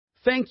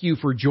Thank you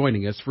for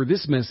joining us for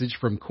this message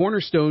from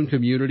Cornerstone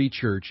Community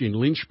Church in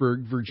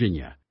Lynchburg,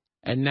 Virginia.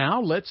 And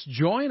now let's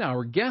join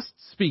our guest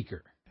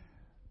speaker.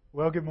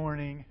 Well, good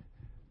morning.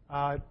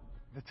 The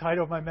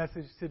title of my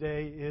message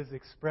today is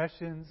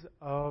Expressions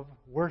of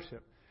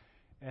Worship.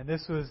 And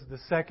this was the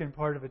second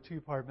part of a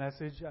two-part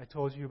message I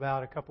told you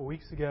about a couple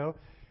weeks ago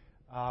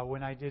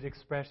when I did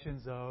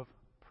Expressions of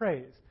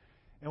Praise.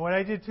 And what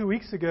I did 2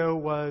 weeks ago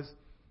was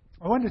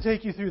I wanted to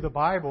take you through the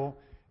Bible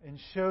and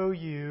show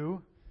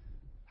you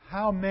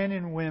how men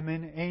and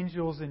women,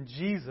 angels and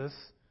Jesus,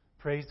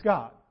 praised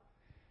God.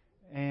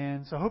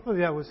 And so hopefully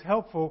that was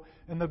helpful.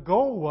 And the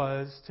goal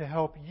was to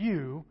help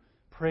you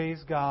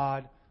praise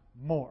God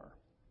more.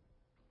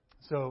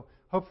 So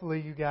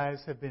hopefully you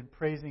guys have been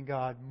praising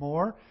God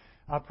more.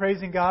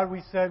 Praising God,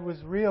 we said,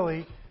 was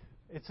really,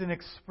 it's an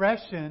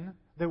expression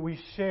that we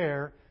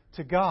share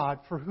to God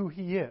for who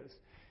He is.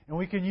 And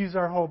we can use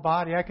our whole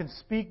body. I can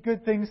speak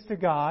good things to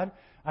God.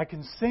 I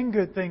can sing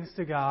good things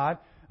to God.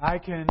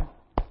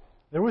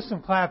 There was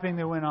some clapping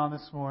that went on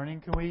this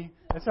morning.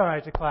 It's all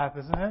right to clap,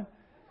 isn't it?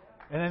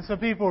 And then some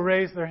people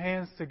raised their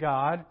hands to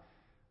God.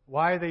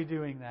 Why are they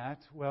doing that?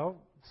 Well,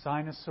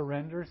 sign of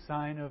surrender,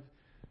 sign of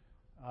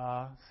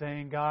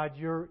saying, God,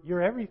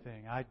 you're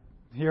everything.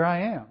 Here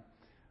I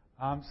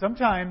am.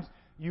 Sometimes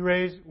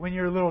when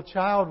you're a little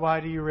child, why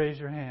do you raise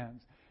your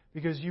hands?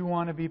 Because you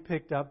want to be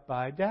picked up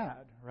by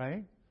dad,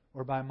 right?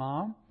 Or by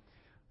mom.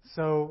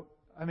 So,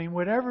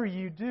 whatever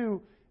you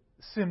do,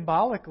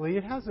 symbolically,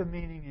 it has a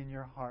meaning in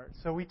your heart.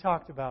 So we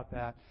talked about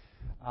that.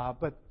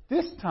 But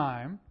this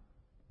time,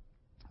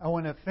 I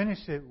want to finish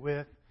it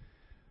with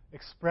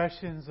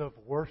expressions of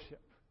worship.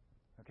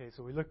 Okay,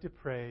 so we looked at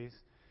praise.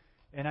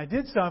 And I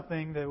did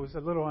something that was a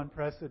little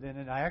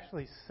unprecedented. I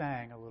actually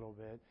sang a little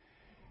bit.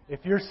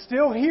 If you're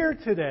still here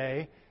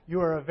today,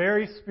 you are a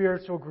very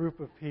spiritual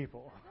group of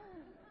people.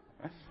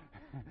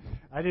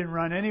 I didn't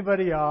run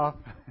anybody off.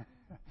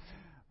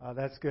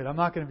 That's good. I'm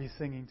not going to be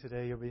singing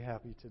today. You'll be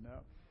happy to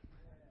know.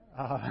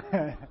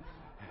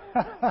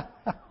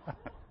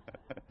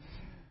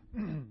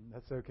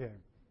 That's okay.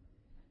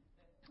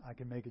 I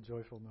can make a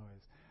joyful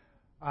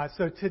noise.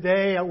 So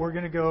today we're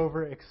going to go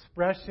over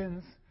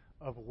expressions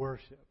of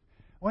worship.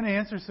 I want to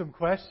answer some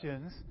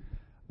questions.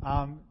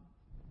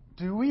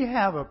 Do we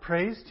have a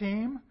praise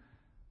team?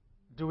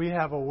 Do we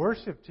have a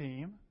worship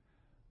team?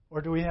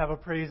 Or do we have a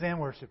praise and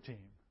worship team?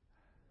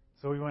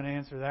 So we want to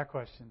answer that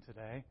question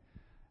today.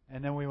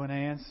 And then we want to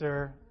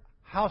answer,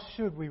 how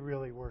should we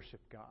really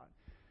worship God?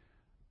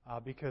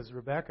 Because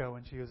Rebecca,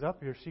 when she was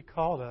up here, she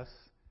called us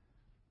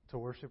to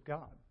worship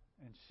God.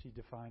 And she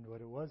defined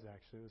what it was,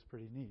 actually. It was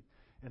pretty neat.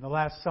 And the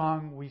last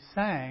song we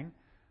sang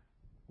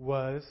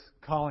was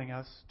calling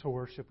us to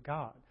worship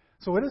God.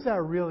 So what does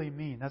that really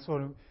mean? That's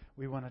what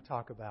we want to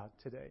talk about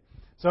today.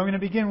 So I'm going to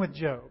begin with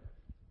Job.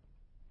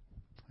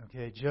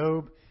 Okay,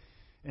 Job.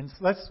 And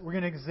we're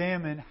going to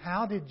examine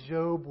how did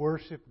Job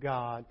worship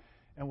God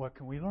and what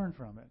can we learn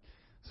from it.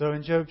 So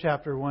in Job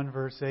chapter 1,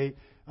 verse 8,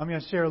 I'm going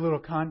to share a little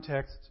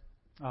context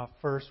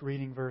first,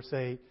 reading verse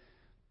 8.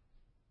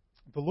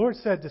 The Lord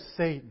said to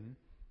Satan,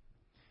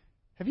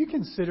 "Have you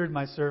considered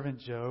my servant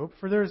Job?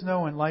 For there is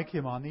no one like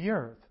him on the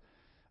earth,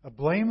 a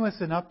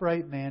blameless and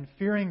upright man,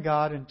 fearing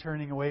God and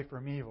turning away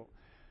from evil."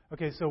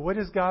 Okay, so what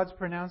is God's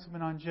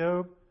pronouncement on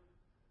Job?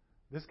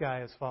 This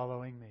guy is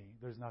following me.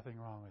 There's nothing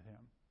wrong with him.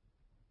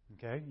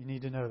 Okay, you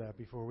need to know that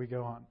before we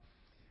go on.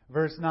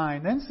 Verse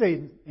 9, then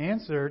Satan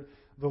answered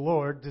the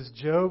Lord, "Does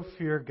Job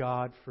fear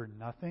God for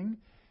nothing?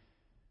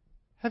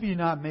 Have you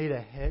not made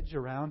a hedge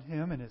around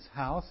him and his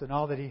house and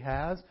all that he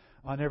has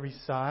on every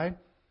side?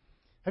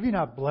 Have you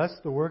not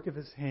blessed the work of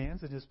his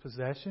hands, and his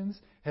possessions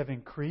have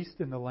increased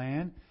in the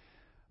land?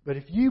 But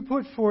if you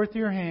put forth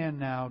your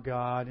hand now,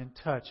 God, and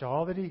touch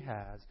all that he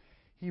has,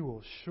 he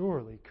will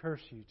surely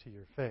curse you to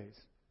your face."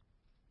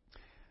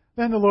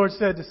 Then the Lord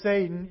said to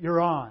Satan,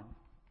 "You're on."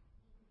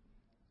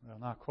 Well,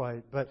 not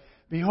quite. "But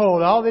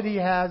behold, all that he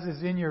has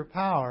is in your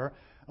power.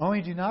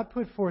 Only do not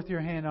put forth your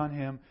hand on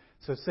him."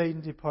 So Satan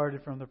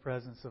departed from the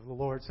presence of the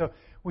Lord. So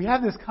we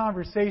have this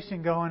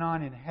conversation going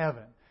on in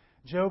heaven.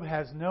 Job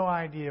has no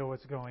idea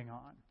what's going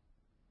on.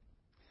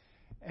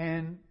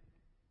 And,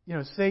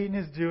 Satan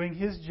is doing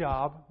his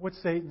job. What's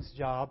Satan's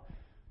job?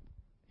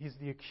 He's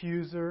the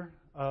accuser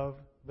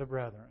of the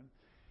brethren.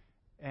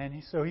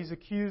 And so he's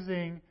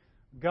accusing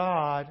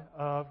God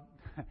of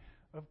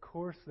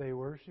course they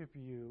worship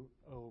you,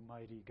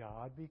 Almighty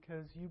God,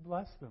 because you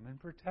bless them and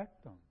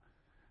protect them.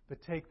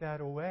 But take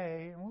that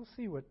away, and we'll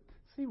see what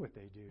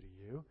they do to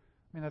you.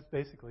 That's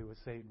basically what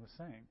Satan was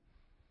saying.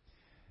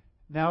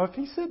 Now, if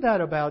he said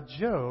that about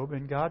Job,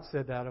 and God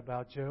said that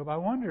about Job, I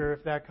wonder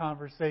if that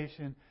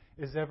conversation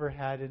is ever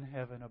had in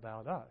heaven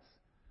about us.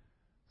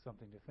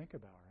 Something to think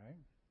about, right?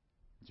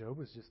 Job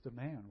was just a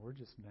man. We're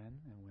just men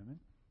and women.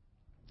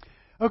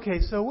 Okay,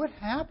 so what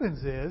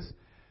happens is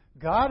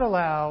God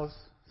allows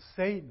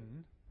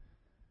Satan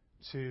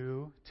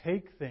to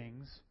take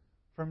things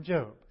from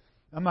Job.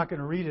 I'm not going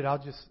to read it.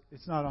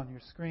 It's not on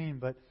your screen,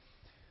 but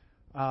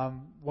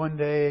one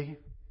day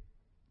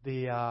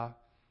the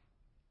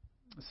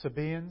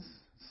Sabaeans,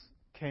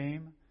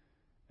 came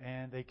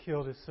and they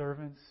killed his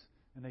servants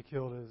and they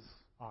killed his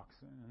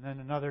oxen. And then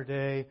another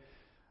day,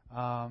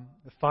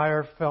 the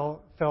fire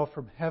fell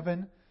from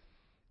heaven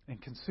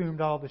and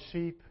consumed all the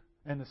sheep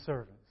and the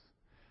servants.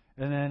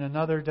 And then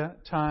another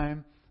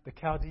time, the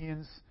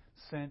Chaldeans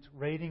sent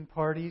raiding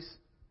parties,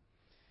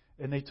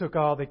 and they killed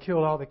all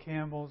the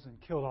camels and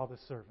killed all the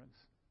servants.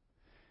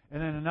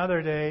 And then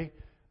another day,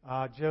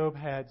 Job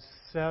had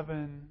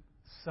 7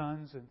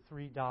 sons and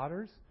 3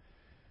 daughters.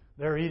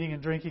 They were eating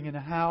and drinking in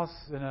a house,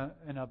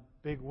 and a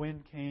big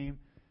wind came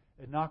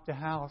and knocked the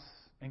house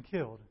and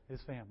killed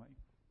his family.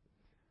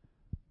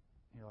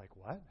 And you're like,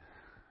 what?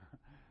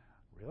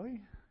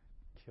 Really?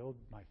 Killed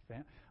my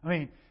family? I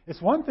mean,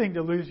 it's one thing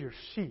to lose your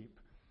sheep.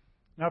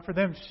 Now, for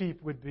them,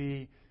 sheep would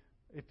be,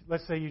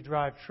 let's say you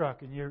drive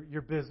truck and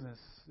your business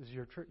is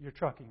your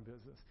trucking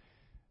business,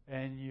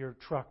 and your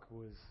truck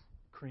was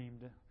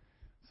creamed,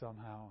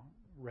 somehow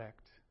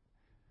wrecked.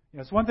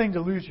 It's one thing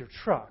to lose your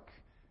truck.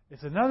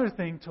 It's another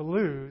thing to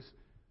lose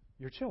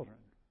your children,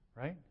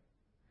 right?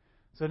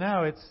 So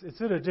now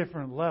it's at a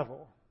different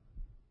level.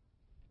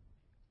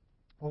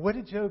 Well, what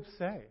did Job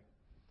say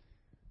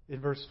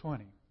in verse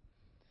 20?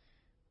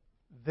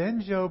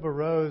 Then Job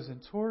arose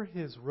and tore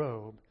his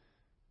robe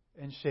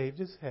and shaved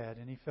his head,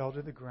 and he fell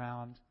to the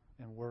ground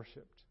and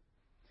worshipped.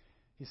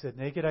 He said,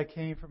 "Naked I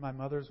came from my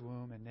mother's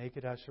womb, and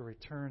naked I shall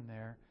return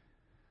there.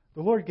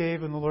 The Lord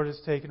gave, and the Lord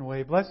has taken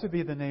away. Blessed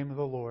be the name of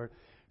the Lord."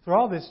 Through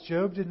all this,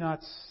 Job did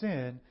not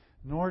sin,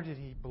 nor did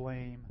he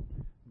blame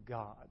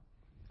God.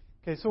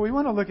 Okay, so we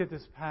want to look at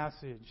this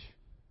passage.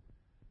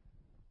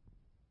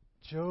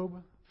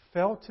 Job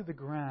fell to the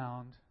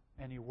ground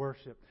and he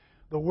worshipped.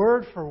 The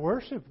word for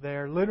worship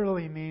there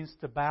literally means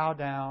to bow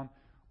down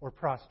or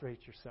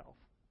prostrate yourself.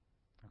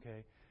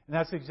 Okay? And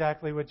that's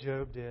exactly what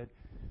Job did.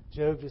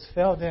 Job just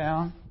fell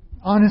down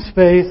on his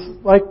face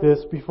like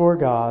this before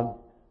God.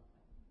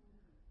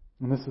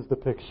 And this is the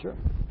picture.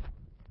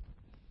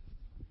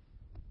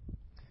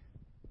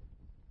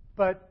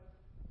 But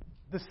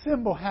the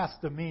symbol has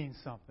to mean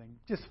something.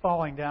 Just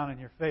falling down on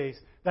your face,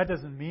 that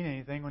doesn't mean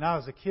anything. When I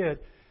was a kid,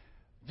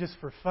 just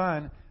for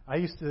fun, I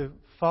used to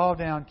fall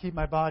down, keep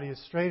my body as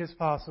straight as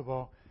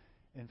possible,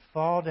 and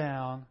fall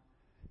down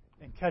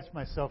and catch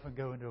myself and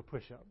go into a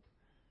push-up.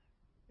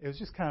 It was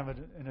just kind of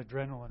an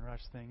adrenaline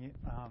rush thing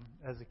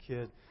as a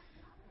kid.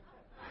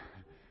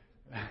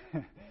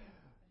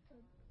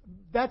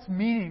 That's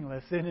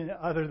meaningless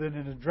other than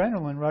an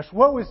adrenaline rush.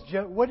 What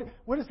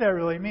does that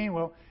really mean?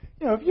 Well,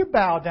 if you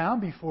bow down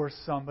before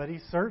somebody,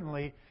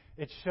 certainly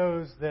it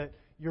shows that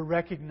you're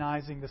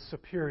recognizing the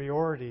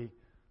superiority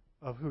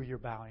of who you're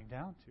bowing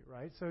down to,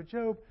 right? So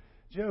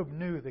Job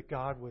knew that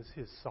God was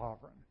his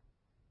sovereign.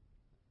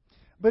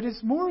 But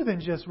it's more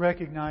than just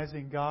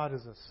recognizing God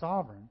as a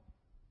sovereign.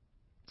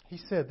 He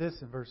said this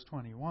in verse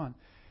 21,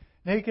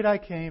 "Naked I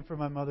came from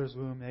my mother's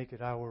womb,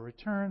 naked I will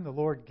return. The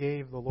Lord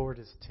gave, the Lord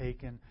has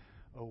taken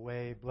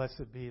away.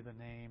 Blessed be the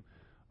name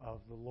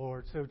of the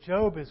Lord." So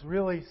Job is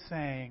really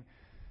saying,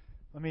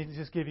 let me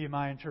just give you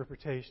my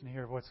interpretation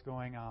here of what's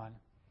going on.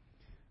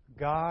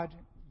 God,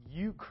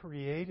 you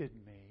created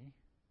me.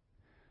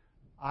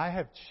 I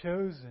have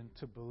chosen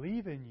to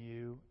believe in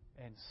you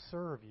and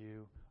serve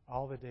you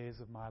all the days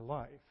of my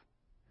life.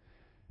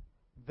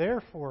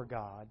 Therefore,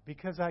 God,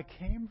 because I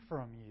came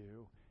from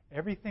you,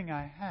 everything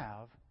I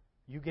have,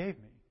 you gave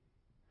me.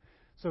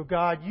 So,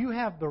 God, you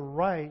have the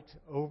right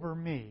over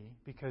me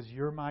because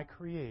you're my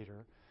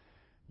creator.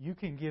 You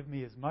can give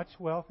me as much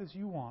wealth as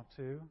you want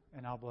to,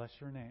 and I'll bless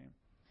your name.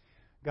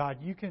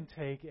 God, you can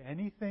take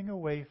anything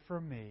away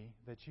from me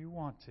that you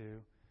want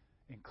to,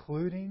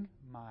 including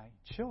my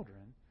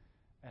children,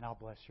 and I'll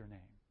bless your name.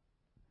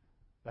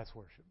 That's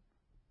worship.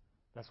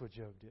 That's what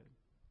Job did.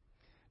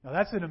 Now,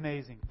 that's an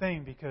amazing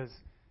thing because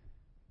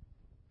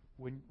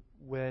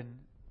when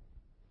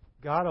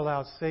God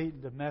allows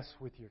Satan to mess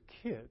with your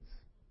kids,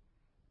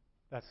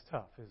 that's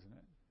tough, isn't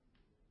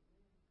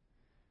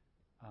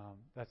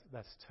it?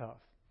 That's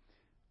tough.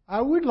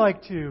 I would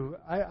like to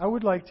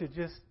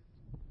just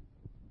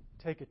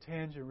take a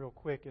tangent real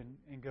quick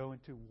and go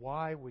into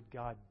why would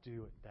God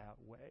do it that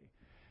way?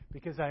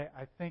 Because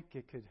I think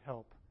it could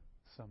help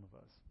some of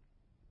us.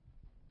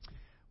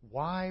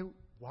 Why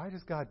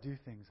does God do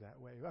things that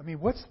way? I mean,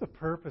 what's the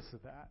purpose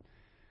of that?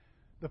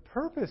 The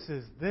purpose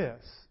is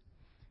this.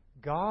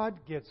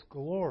 God gets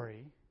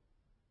glory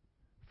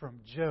from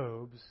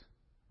Job's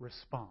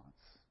response.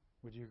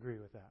 Would you agree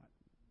with that?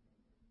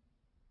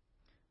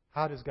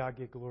 How does God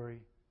get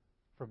glory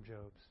from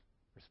Job's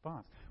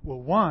response?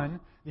 Well, one,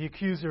 the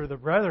accuser of the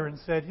brethren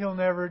said he'll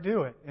never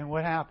do it. And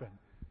what happened?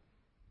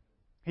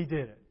 He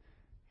did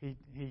it.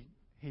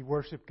 He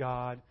worshiped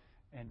God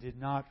and did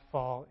not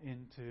fall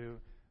into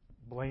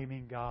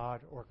blaming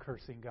God or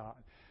cursing God.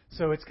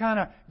 So it's kind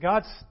of,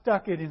 God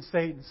stuck it in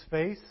Satan's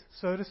face,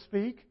 so to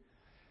speak.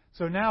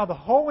 So now the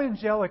whole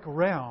angelic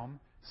realm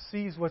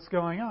sees what's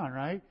going on,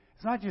 right?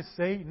 It's not just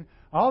Satan.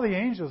 All the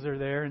angels are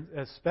there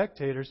as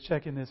spectators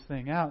checking this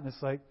thing out. And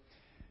it's like,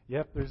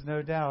 yep, there's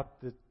no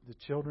doubt that the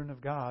children of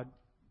God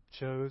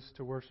chose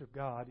to worship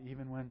God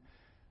even when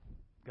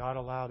God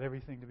allowed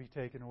everything to be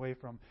taken away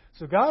from him.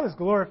 So God is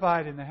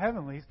glorified in the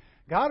heavenlies.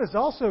 God is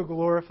also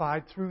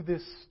glorified through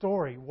this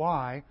story.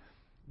 Why?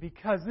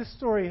 Because this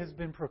story has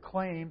been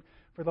proclaimed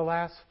for the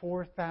last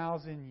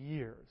 4,000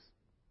 years.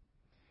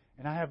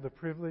 And I have the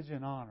privilege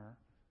and honor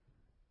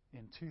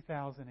in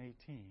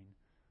 2018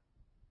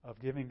 of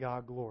giving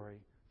God glory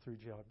through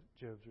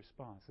Job's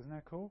response. Isn't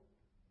that cool?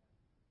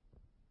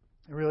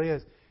 It really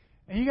is.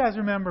 And you guys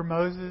remember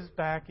Moses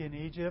back in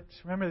Egypt?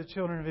 Remember the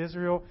children of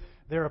Israel?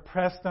 They're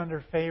oppressed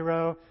under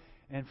Pharaoh.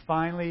 And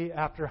finally,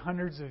 after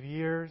hundreds of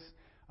years,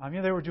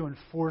 they were doing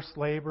forced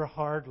labor,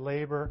 hard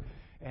labor.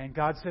 And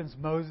God sends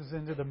Moses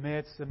into the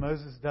midst, and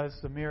Moses does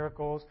some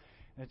miracles.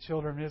 And the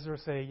children of Israel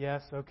say,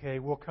 yes, okay,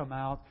 we'll come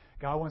out.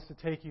 God wants to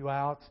take you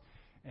out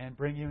and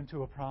bring you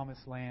into a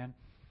promised land.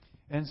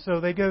 And so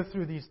they go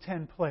through these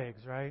 10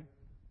 plagues, right?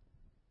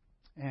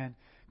 And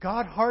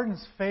God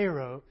hardens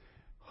Pharaoh's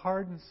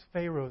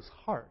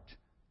heart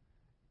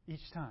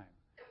each time.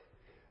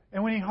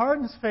 And when he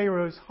hardens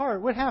Pharaoh's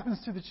heart, what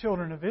happens to the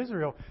children of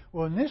Israel?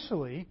 Well,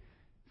 initially,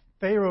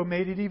 Pharaoh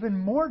made it even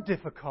more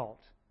difficult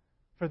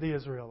for the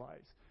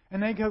Israelites.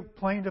 And they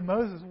complained to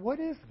Moses, what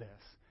is this?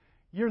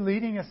 You're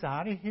leading us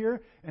out of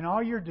here, and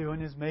all you're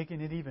doing is making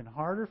it even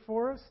harder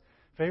for us.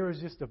 Pharaoh's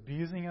just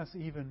abusing us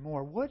even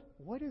more. What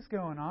is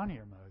going on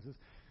here, Moses?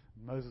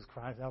 Moses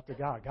cries out to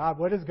God, God,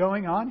 what is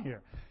going on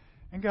here?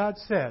 And God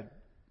said,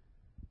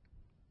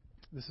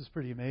 this is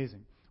pretty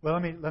amazing. Well,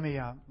 let me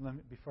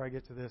before I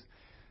get to this.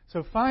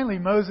 So finally,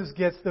 Moses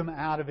gets them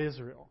out of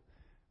Israel,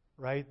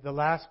 right? The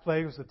last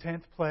plague was the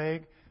 10th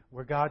plague,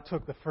 where God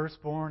took the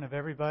firstborn of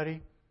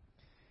everybody.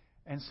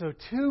 And so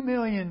 2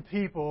 million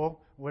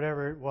people,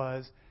 whatever it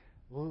was,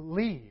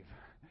 leave.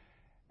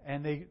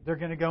 And they're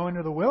going to go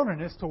into the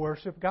wilderness to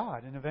worship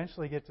God and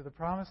eventually get to the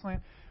promised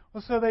land.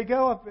 Well, so they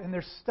go up and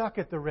they're stuck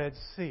at the Red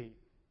Sea.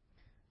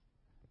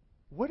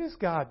 What does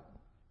God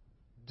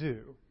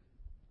do?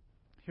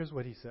 Here's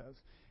what he says.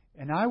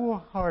 And I will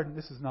harden,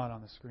 this is not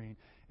on the screen,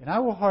 and I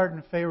will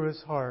harden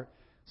Pharaoh's heart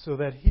so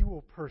that he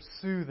will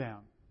pursue them.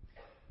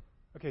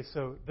 Okay,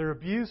 so they're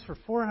abused for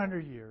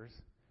 400 years.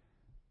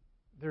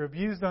 They're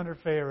abused under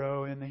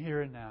Pharaoh in the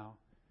here and now.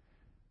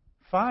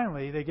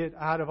 Finally, they get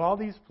out of all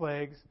these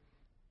plagues.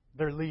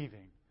 They're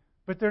leaving.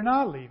 But they're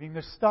not leaving.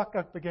 They're stuck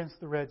up against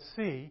the Red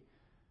Sea.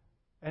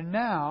 And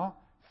now,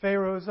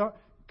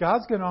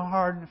 God's going to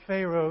harden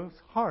Pharaoh's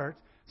heart,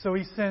 so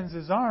he sends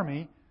his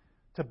army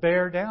to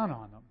bear down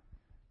on them.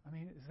 I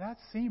mean, does that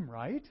seem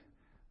right?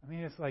 I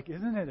mean, it's like,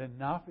 isn't it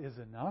enough is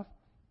enough?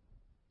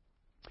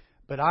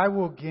 But I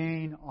will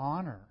gain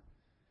honor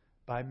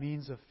by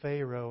means of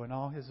Pharaoh and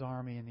all his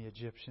army, and the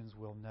Egyptians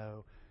will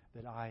know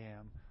that I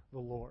am the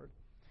Lord.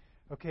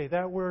 Okay,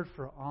 that word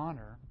for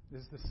honor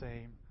is the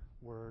same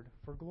word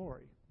for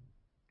glory.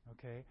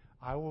 Okay,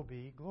 I will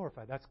be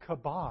glorified. That's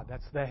kabod.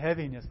 That's the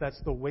heaviness.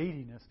 That's the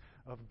weightiness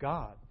of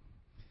God.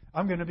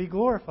 I'm going to be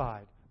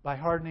glorified by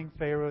hardening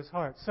Pharaoh's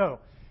heart. So,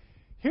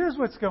 here's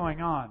what's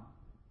going on.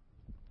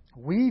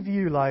 We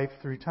view life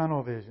through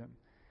tunnel vision.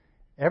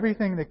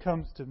 Everything that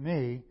comes to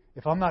me,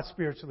 if I'm not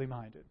spiritually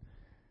minded,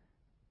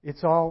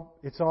 it's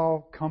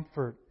all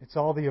comfort. It's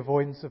all the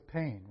avoidance of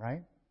pain,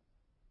 right?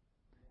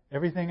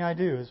 Everything I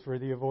do is for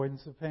the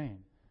avoidance of pain.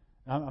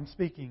 I'm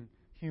speaking,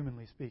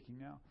 humanly speaking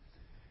now.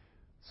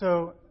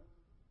 So,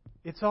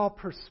 it's all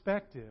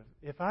perspective.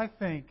 If I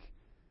think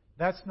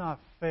that's not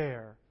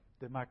fair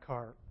that my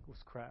car was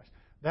crashed,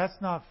 that's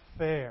not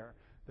fair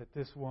that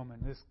this woman,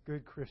 this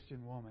good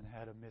Christian woman,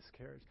 had a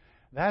miscarriage.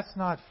 That's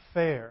not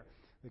fair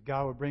that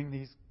God would bring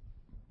these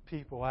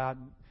people out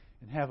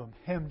and have them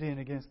hemmed in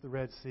against the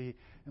Red Sea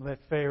and let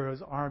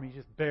Pharaoh's army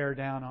just bear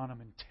down on them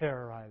and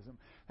terrorize them.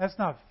 That's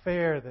not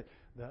fair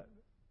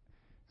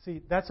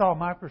See, that's all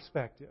my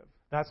perspective.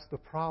 That's the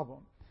problem.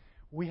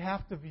 We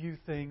have to view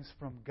things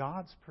from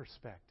God's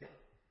perspective.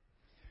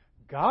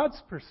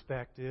 God's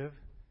perspective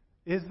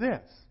is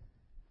this.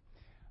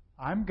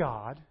 I'm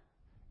God,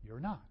 you're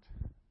not.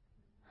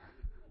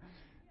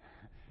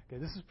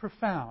 Okay, this is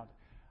profound.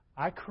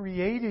 I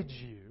created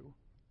you,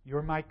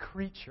 you're my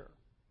creature.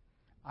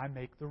 I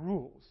make the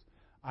rules.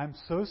 I'm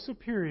so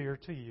superior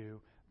to you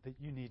that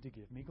you need to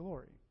give me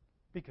glory,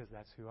 because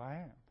that's who I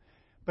am.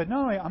 But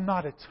not only, I'm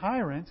not a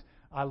tyrant,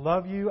 I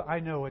love you, I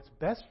know what's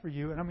best for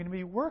you, and I'm going to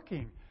be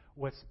working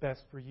what's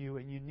best for you,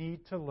 and you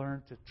need to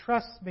learn to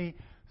trust me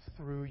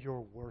through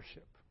your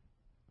worship.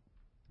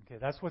 Okay,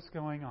 that's what's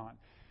going on.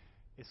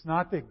 It's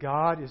not that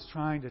God is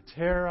trying to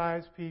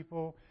terrorize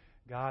people.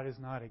 God is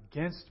not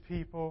against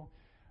people.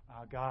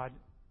 God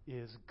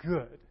is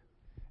good,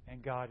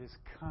 and God is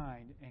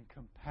kind and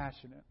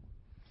compassionate.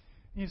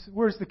 You say,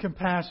 where's the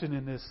compassion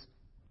in this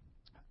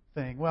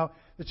thing? Well,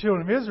 the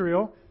children of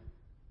Israel,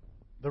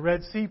 the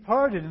Red Sea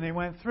parted, and they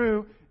went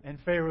through, and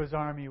Pharaoh's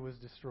army was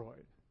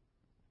destroyed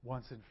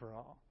once and for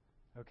all.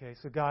 Okay,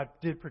 so God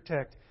did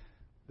protect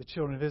the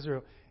children of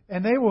Israel.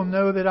 And they will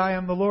know that I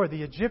am the Lord.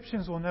 The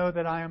Egyptians will know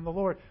that I am the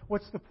Lord.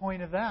 What's the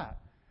point of that?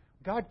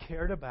 God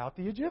cared about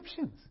the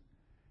Egyptians.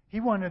 He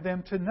wanted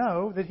them to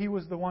know that He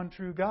was the one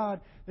true God.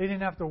 They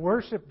didn't have to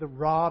worship the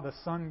Ra, the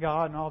sun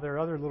god, and all their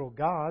other little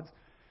gods.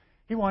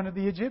 He wanted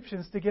the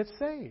Egyptians to get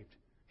saved.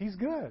 He's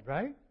good,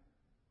 right?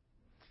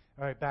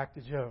 All right, back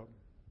to Job.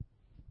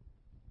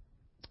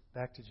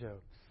 Back to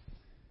Job.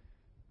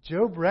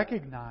 Job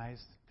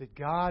recognized that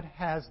God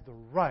has the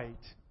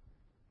right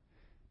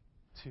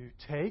to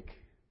take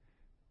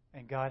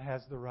and God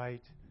has the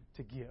right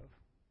to give.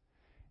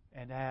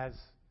 And as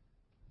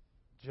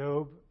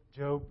Job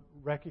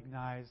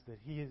recognized that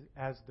he,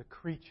 as the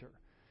creature,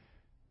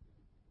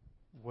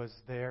 was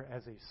there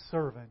as a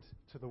servant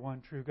to the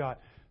one true God.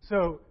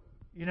 So,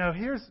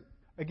 here's,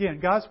 again,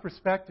 God's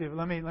perspective.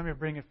 Let me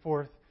bring it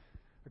forth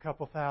a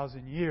couple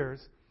thousand years.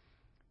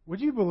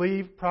 Would you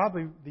believe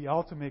probably the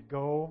ultimate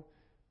goal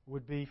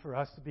would be for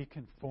us to be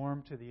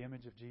conformed to the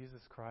image of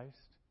Jesus Christ?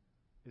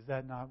 Is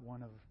that not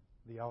one of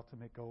the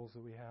ultimate goals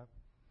that we have?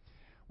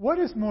 What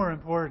is more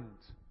important?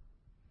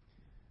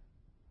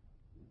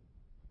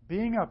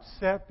 Being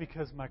upset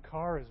because my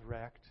car is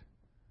wrecked,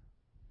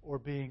 or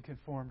being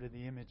conformed to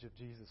the image of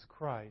Jesus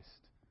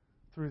Christ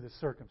through the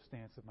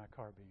circumstance of my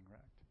car being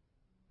wrecked?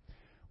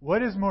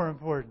 What is more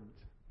important?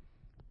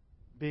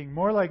 Being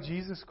more like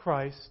Jesus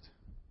Christ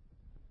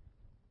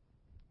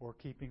or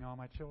keeping all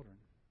my children?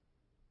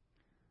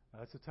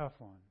 That's a tough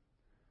one.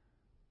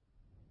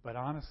 But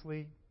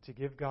honestly, to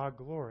give God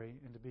glory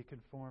and to be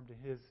conformed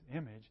to His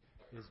image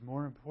is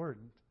more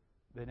important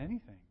than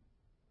anything.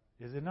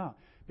 Is it not?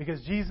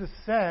 Because Jesus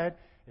said,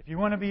 if you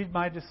want to be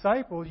my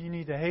disciples, you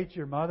need to hate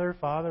your mother,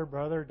 father,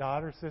 brother,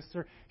 daughter,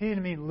 sister. He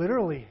didn't mean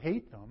literally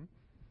hate them.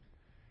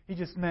 He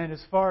just meant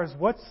as far as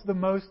what's the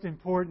most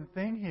important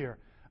thing here.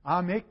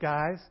 I'm it,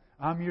 guys.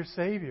 I'm your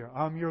Savior.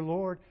 I'm your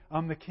Lord.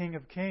 I'm the King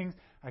of Kings.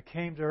 I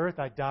came to earth.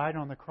 I died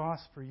on the cross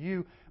for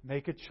you.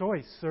 Make a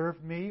choice.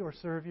 Serve me or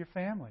serve your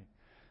family.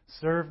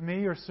 Serve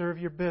me or serve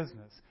your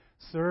business.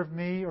 Serve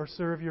me or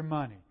serve your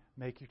money.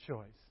 Make your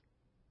choice.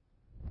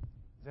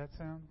 Does that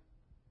sound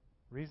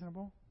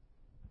reasonable?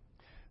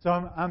 So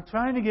I'm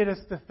trying to get us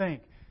to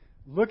think.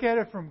 Look at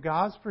it from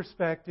God's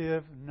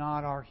perspective,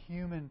 not our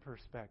human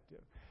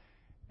perspective.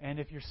 And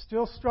if you're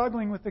still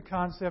struggling with the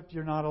concept,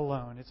 you're not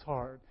alone. It's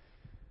hard.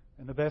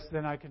 And the best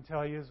thing I can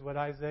tell you is what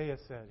Isaiah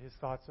said. His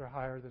thoughts are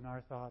higher than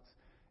our thoughts,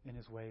 and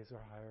His ways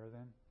are higher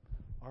than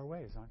our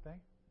ways, aren't they?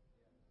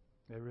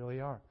 They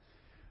really are.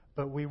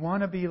 But we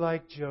want to be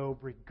like Job,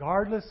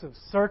 regardless of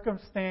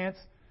circumstance.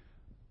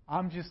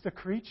 I'm just a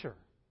creature.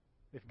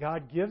 If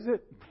God gives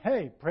it,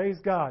 hey, praise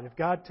God. If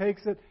God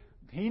takes it,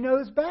 He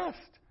knows best.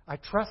 I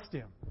trust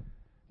Him.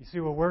 You see,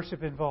 well,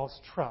 worship involves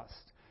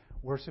trust.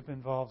 Worship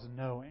involves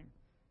knowing.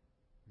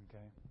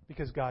 Okay?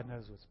 Because God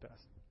knows what's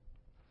best.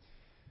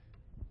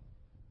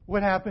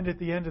 What happened at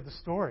the end of the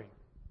story?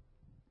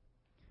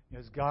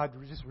 Is God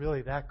just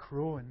really that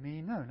cruel and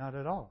mean? No, not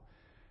at all.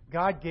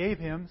 God gave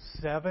him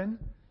 7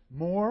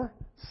 more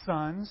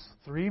sons,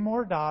 3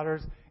 more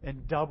daughters,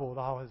 and doubled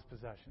all his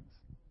possessions.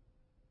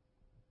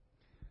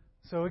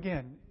 So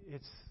again,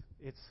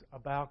 it's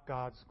about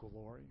God's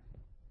glory.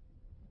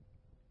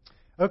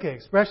 Okay,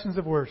 expressions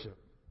of worship.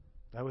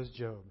 That was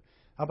Job.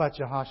 How about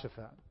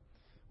Jehoshaphat?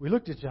 We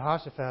looked at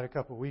Jehoshaphat a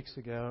couple of weeks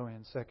ago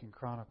in 2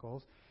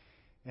 Chronicles,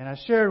 and I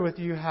shared with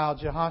you how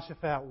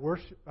Jehoshaphat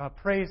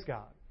praised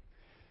God.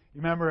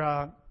 You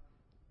remember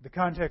the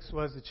context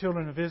was the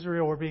children of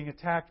Israel were being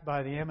attacked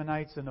by the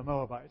Ammonites and the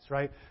Moabites,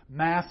 right?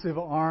 Massive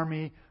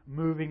army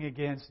moving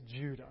against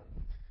Judah.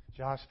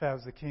 Jehoshaphat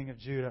was the king of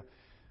Judah.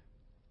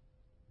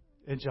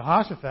 And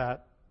Jehoshaphat,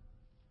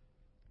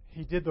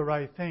 he did the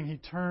right thing. He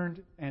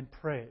turned and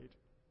prayed.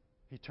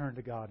 He turned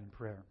to God in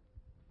prayer.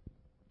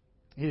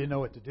 He didn't know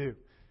what to do.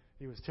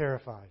 He was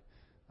terrified.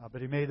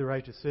 But he made the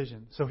right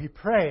decision. So he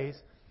prays.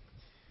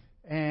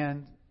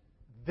 And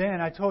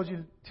then I told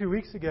you 2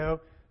 weeks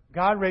ago,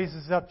 God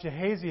raises up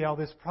Jehaziel,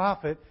 this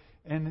prophet.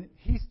 And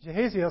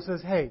Jehaziel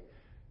says, hey,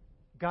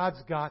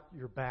 God's got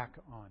your back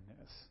on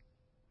this.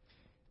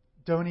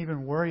 Don't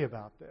even worry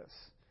about this.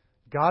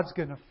 God's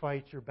going to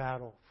fight your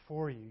battle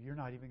for you. You're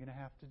not even going to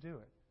have to do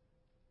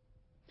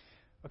it.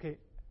 Okay,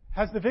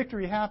 has the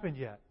victory happened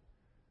yet?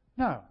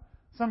 No.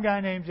 Some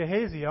guy named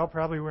Jehaziel,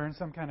 probably wearing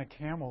some kind of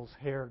camel's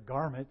hair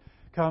garment,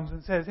 comes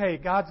and says, hey,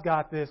 God's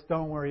got this.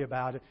 Don't worry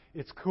about it.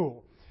 It's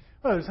cool.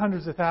 Well, there's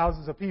hundreds of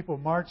thousands of people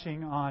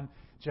marching on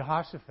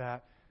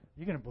Jehoshaphat.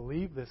 You going to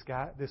believe this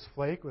guy, this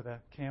flake with a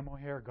camel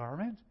hair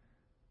garment?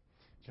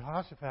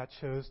 Jehoshaphat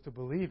chose to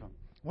believe him.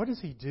 What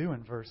does he do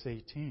in verse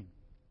 18?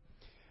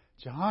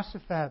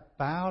 Jehoshaphat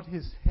bowed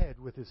his head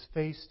with his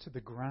face to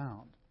the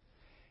ground.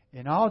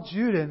 And all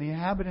Judah and the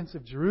inhabitants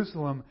of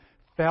Jerusalem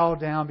fell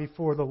down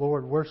before the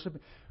Lord,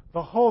 worshiping.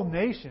 The whole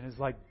nation is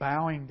like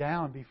bowing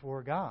down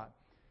before God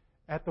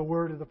at the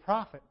word of the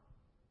prophet.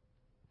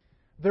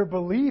 They're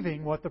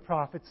believing what the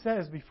prophet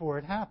says before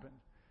it happened.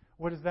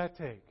 What does that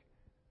take?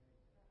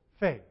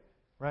 Faith,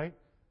 right?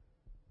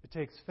 It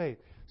takes faith.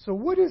 So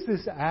what is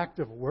this act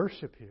of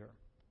worship here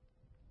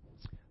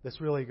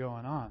that's really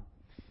going on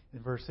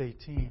in verse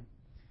 18?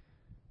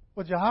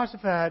 Well,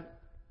 Jehoshaphat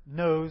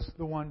knows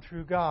the one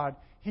true God.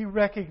 He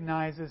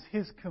recognizes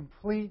his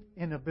complete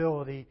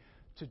inability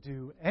to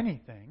do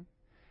anything,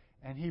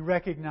 and he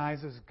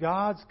recognizes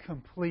God's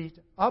complete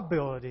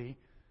ability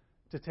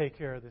to take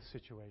care of this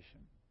situation.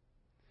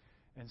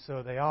 And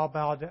so they all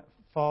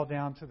fall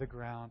down to the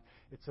ground.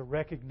 It's a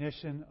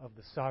recognition of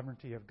the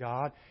sovereignty of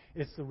God.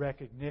 It's the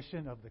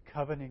recognition of the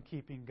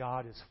covenant-keeping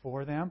God is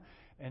for them.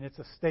 And it's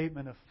a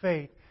statement of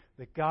faith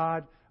that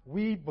God,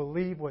 we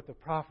believe what the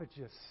prophet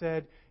just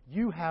said.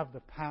 You have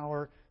the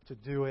power to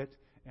do it,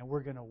 and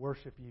we're going to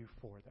worship you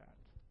for that.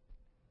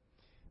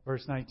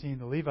 Verse 19,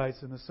 the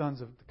Levites and the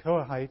sons of the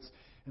Kohathites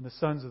and the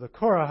sons of the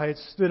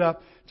Korahites stood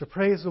up to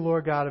praise the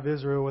Lord God of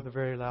Israel with a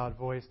very loud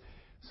voice.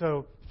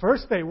 So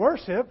first they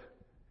worship,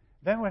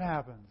 then what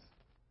happens?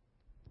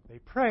 They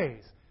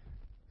praise.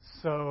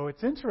 So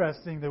it's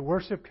interesting that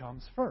worship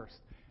comes first.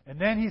 And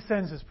then he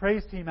sends his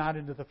praise team out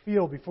into the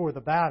field before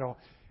the battle,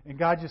 and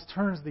God just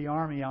turns the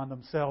army on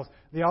themselves.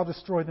 They all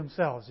destroy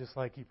themselves, just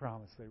like he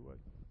promised they would.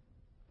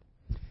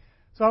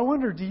 So I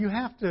wonder, do you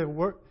have to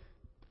work?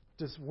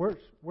 Does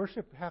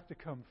worship have to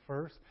come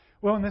first?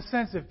 Well, in the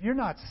sense, if you're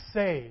not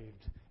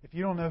saved, if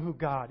you don't know who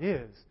God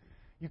is,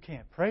 you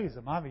can't praise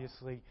Him.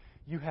 Obviously,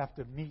 you have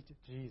to meet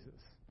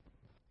Jesus.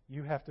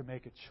 You have to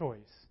make a choice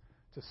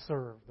to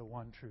serve the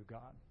one true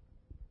God.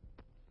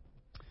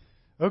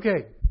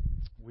 Okay,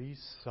 we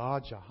saw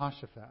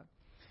Jehoshaphat.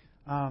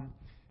 I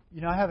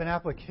have an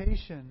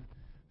application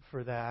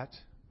for that.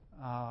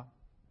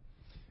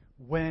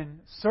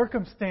 When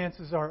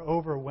circumstances are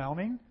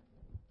overwhelming,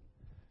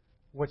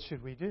 what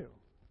should we do,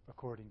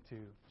 according to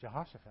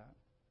Jehoshaphat?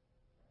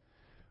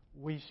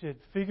 We should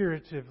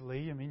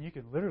figuratively, you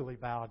can literally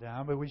bow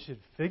down, but we should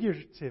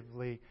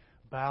figuratively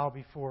bow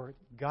before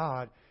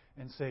God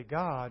and say,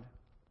 God,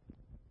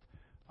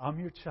 I'm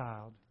your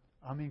child.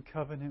 I'm in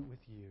covenant with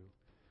you.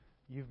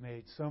 You've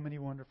made so many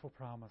wonderful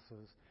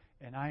promises,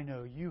 and I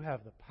know you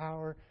have the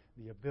power,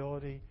 the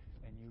ability,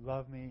 and you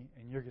love me,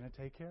 and you're going to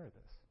take care of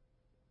this.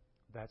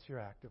 That's your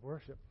act of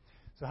worship.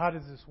 So how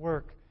does this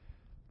work?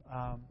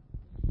 I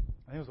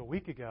think it was a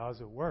week ago. I was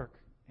at work,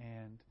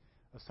 and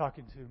I was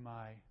talking to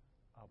my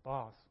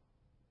boss.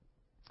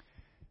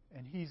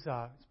 And he's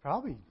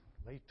probably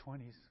late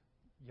 20s,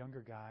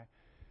 younger guy.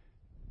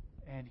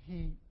 And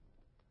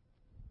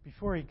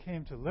before he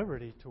came to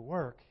Liberty to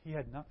work, he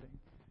had nothing.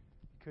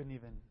 He couldn't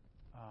even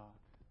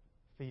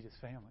feed his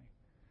family.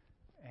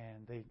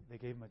 And they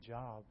gave him a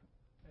job.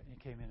 He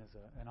came in as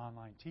an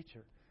online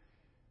teacher.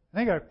 I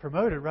think I got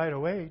promoted right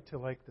away to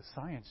like the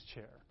science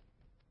chair.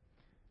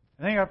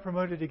 And then I got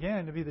promoted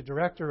again to be the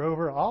director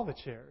over all the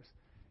chairs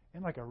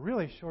in like a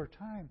really short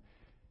time.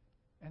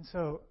 And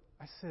so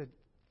I said,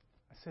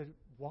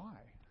 why?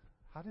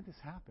 How did this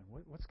happen?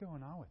 What's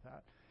going on with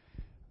that?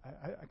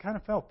 I kind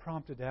of felt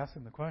prompted to ask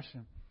him the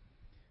question.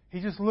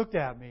 He just looked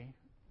at me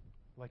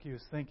like he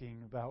was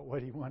thinking about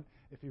what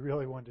if he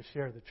really wanted to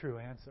share the true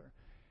answer.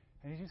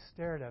 And he just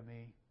stared at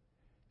me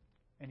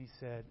and he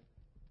said,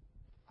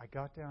 I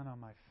got down on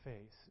my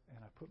face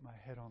and I put my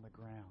head on the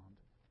ground.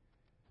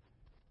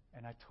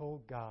 And I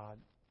told God,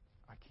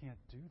 I can't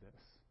do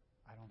this.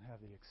 I don't have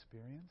the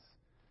experience.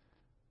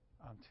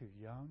 I'm too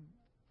young.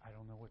 I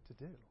don't know what to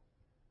do.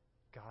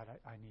 God,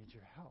 I need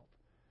your help.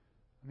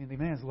 The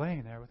man's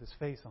laying there with his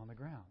face on the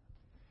ground.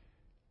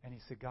 And he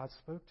said, God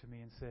spoke to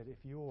me and said, if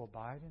you will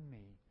abide in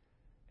me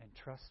and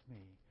trust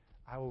me,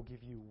 I will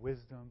give you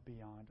wisdom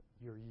beyond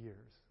your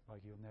years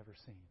like you've never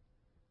seen.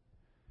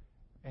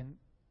 And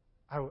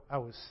I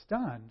was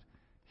stunned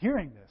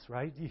hearing this,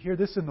 right? Do you hear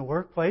this in the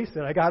workplace,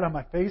 that I got on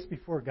my face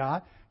before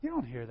God? You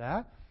don't hear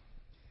that.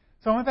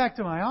 So I went back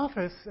to my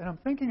office, and I'm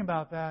thinking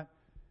about that,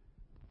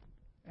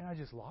 and I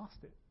just lost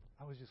it.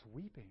 I was just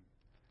weeping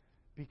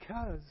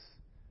because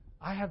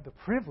I have the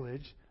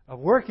privilege of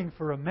working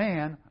for a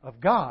man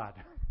of God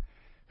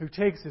who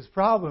takes his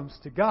problems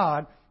to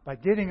God by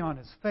getting on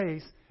his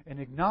face and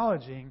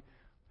acknowledging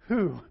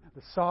who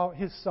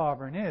his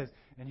sovereign is,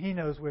 and he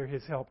knows where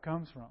his help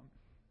comes from.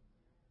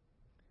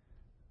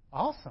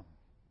 Awesome.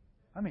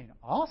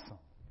 Awesome.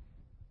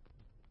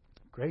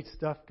 Great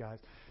stuff, guys.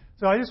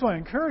 So I just want to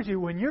encourage you,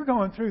 when you're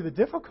going through the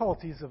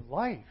difficulties of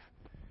life,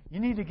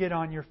 you need to get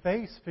on your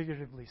face,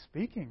 figuratively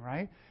speaking,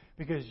 right?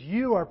 Because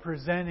you are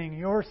presenting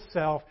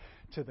yourself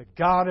to the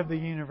God of the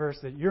universe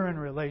that you're in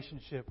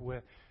relationship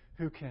with,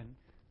 who can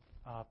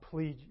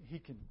plead. He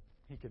can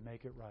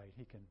make it right.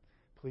 He can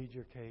plead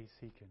your case.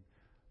 He can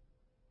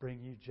bring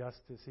you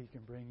justice. He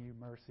can bring you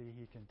mercy.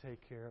 He can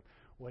take care of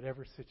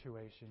whatever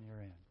situation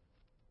you're in.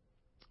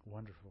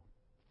 Wonderful.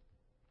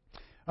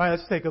 All right,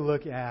 let's take a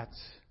look at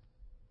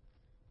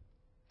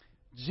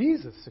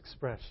Jesus'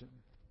 expression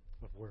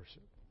of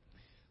worship.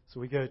 So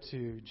we go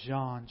to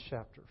John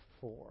chapter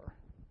 4.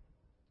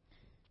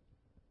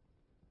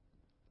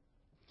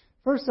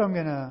 First, I'm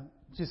going to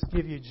just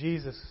give you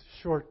Jesus'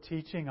 short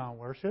teaching on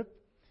worship,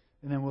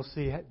 and then we'll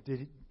see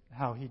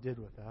how he did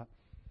with that.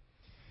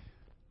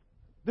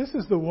 This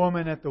is the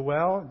woman at the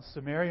well in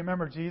Samaria.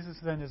 Remember, Jesus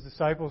and his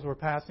disciples were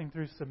passing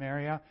through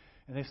Samaria,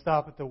 and they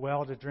stop at the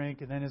well to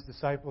drink, and then his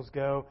disciples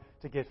go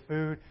to get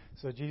food.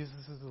 So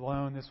Jesus is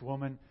alone. This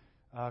woman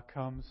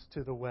comes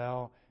to the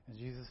well, and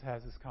Jesus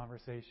has this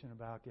conversation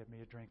about, get me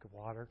a drink of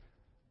water.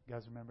 You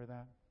guys remember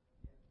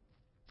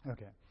that?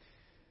 Okay.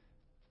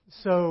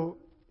 So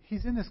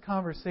he's in this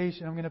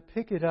conversation. I'm going to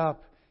pick it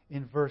up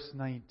in verse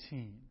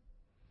 19.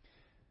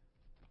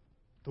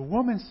 The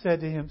woman said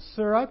to him,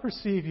 "Sir, I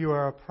perceive you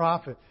are a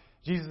prophet."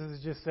 Jesus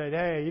has just said,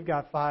 "Hey, you've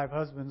got 5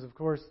 husbands. Of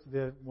course,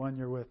 the one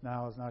you're with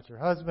now is not your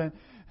husband."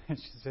 And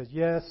she said,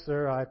 "Yes,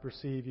 sir, I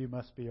perceive you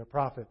must be a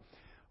prophet.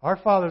 Our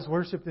fathers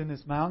worshipped in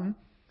this mountain.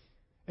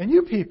 And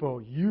you people,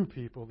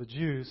 the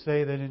Jews,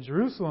 say that in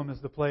Jerusalem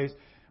is the place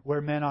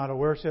where men ought to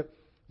worship."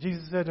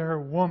 Jesus said to her,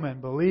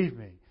 "Woman, believe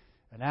me,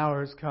 an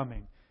hour is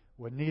coming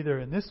when neither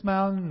in this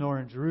mountain nor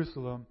in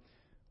Jerusalem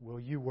will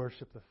you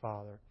worship the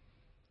Father.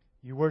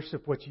 You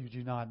worship what you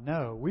do not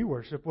know. We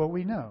worship what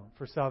we know,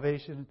 for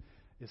salvation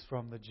is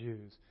from the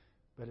Jews.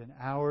 But an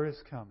hour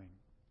is coming,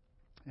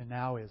 and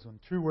now is, when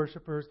true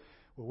worshipers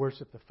will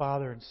worship the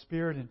Father in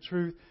spirit and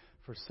truth.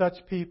 For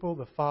such people,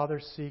 the Father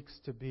seeks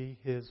to be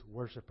His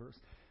worshipers.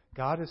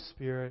 God is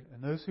spirit,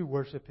 and those who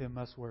worship Him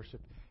must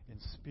worship in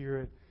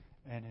spirit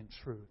and in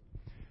truth."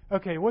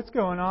 Okay, what's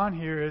going on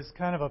here is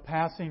kind of a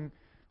passing.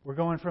 We're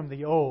going from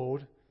the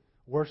old,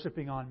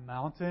 worshiping on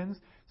mountains.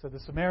 So the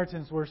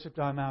Samaritans worshipped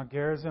on Mount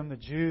Gerizim. The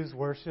Jews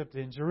worshipped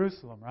in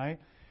Jerusalem, right?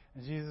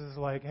 And Jesus is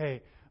like,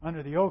 "Hey,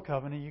 under the old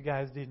covenant, you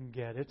guys didn't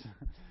get it.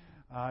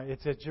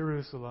 It's at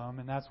Jerusalem,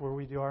 and that's where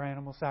we do our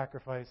animal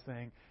sacrifice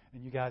thing,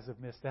 and you guys have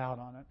missed out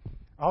on it."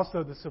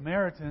 Also, the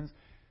Samaritans,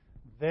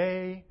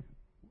 they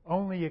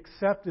only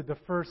accepted the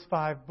first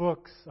 5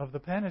 books of the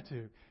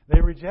Pentateuch.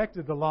 They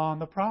rejected the law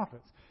and the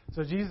prophets.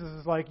 So Jesus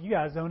is like, "You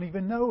guys don't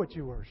even know what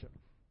you worship,"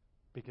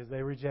 because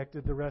they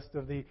rejected the rest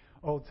of the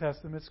Old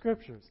Testament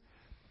scriptures.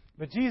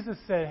 But Jesus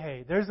said,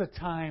 "Hey, there's a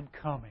time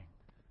coming,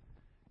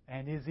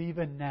 and is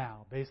even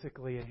now,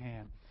 basically at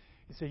hand."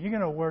 He said, "You're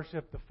going to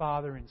worship the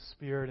Father in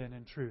spirit and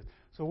in truth."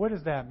 So what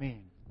does that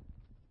mean?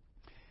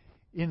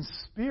 In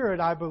spirit,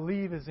 I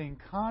believe, is in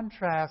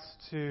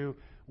contrast to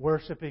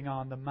worshiping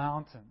on the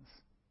mountains.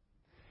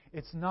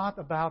 It's not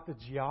about the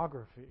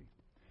geography.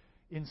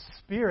 In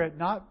spirit,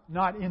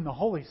 not in the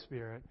Holy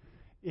Spirit,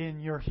 in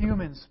your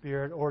human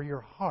spirit or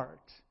your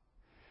heart.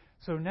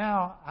 So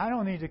now, I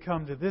don't need to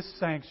come to this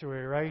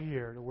sanctuary right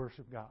here to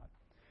worship God.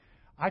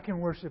 I can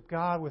worship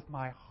God with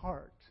my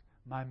heart,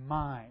 my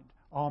mind,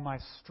 all my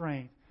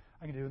strength.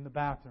 I can do it in the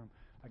bathroom.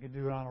 I can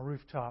do it on a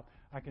rooftop.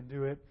 I can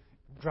do it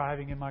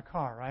driving in my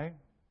car, right?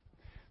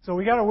 So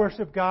we got to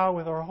worship God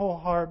with our whole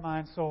heart,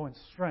 mind, soul, and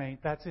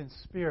strength. That's in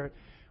spirit.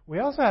 We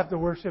also have to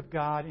worship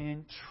God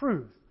in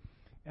truth.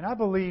 And I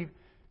believe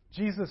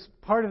Jesus,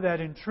 part of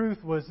that in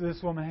truth was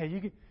this woman,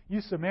 "Hey,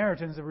 you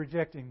Samaritans are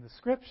rejecting the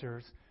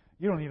Scriptures.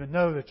 You don't even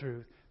know the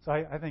truth." So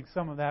I think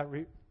some of that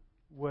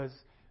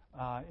was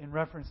in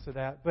reference to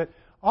that. But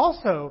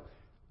also,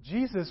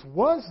 Jesus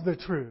was the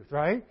truth,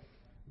 right?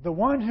 The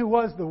one who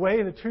was the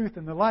way, the truth,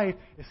 and the life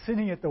is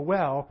sitting at the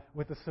well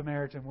with the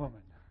Samaritan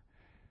woman.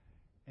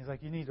 He's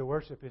like, you need to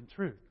worship in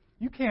truth.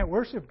 You can't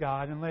worship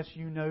God unless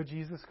you know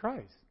Jesus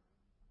Christ,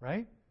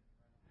 right?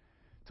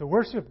 To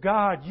worship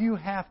God, you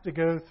have to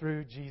go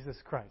through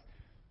Jesus Christ.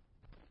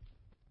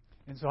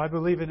 And so I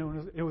believe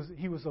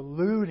he was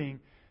alluding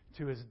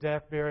to His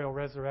death, burial,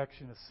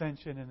 resurrection,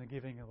 ascension, and the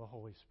giving of the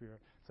Holy Spirit.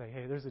 Say,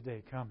 hey, there's a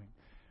day coming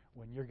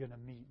when you're going to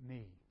meet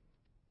me.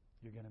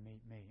 You're going to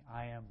meet me.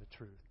 I am the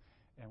truth.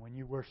 And when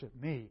you worship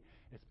me,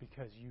 it's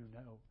because you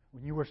know.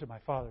 When you worship my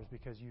Father, it's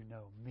because you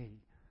know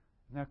me.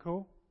 Isn't that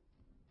cool?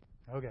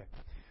 Okay.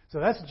 So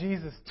that's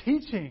Jesus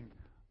teaching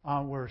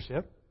on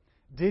worship.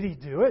 Did He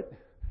do it?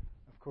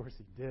 Of course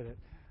He did it.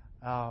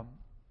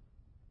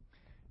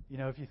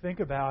 If you think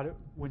about it,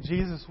 when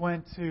Jesus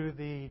went to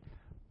the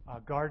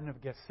Garden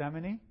of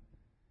Gethsemane,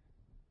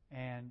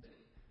 and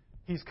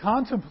He's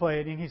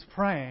contemplating, He's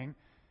praying,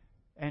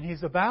 and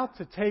He's about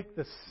to take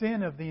the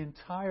sin of the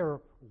entire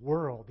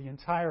world, the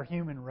entire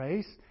human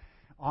race,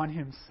 on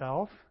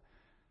Himself.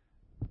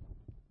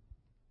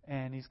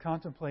 And He's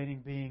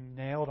contemplating being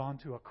nailed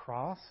onto a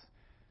cross,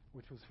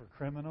 which was for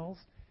criminals.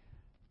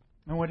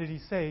 And what did He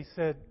say? He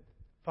said,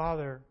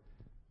 "Father,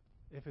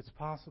 if it's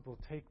possible,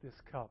 take this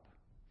cup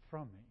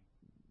from me.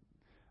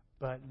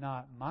 But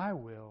not my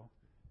will,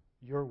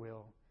 your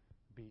will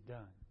be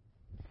done."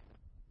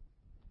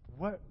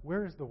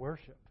 Where is the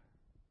worship?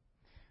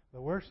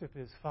 The worship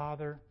is,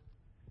 Father,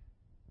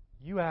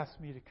 you asked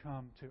me to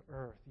come to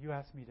earth. You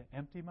asked me to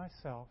empty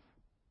myself,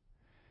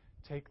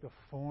 take the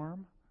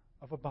form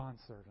of a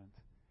bondservant,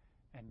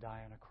 and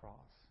die on a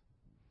cross.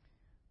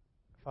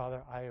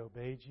 Father, I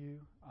obeyed you.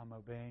 I'm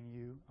obeying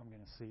you. I'm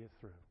going to see it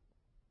through.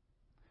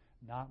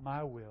 Not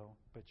my will,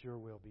 but your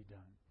will be done.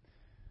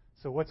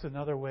 So what's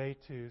another way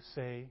to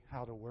say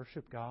how to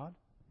worship God?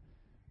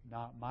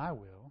 Not my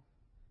will,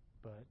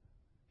 but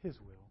His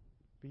will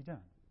be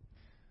done.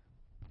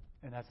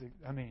 And that's,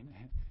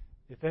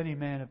 if any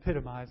man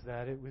epitomized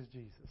that, it was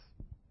Jesus,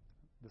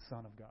 the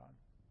Son of God.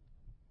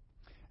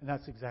 And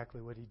that's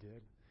exactly what He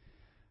did.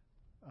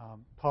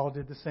 Paul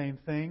did the same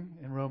thing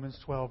in Romans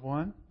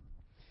 12:1.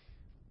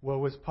 What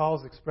was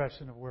Paul's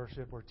expression of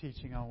worship or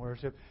teaching on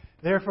worship?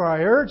 "Therefore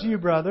I urge you,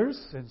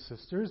 brothers and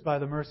sisters, by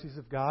the mercies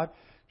of God,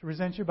 to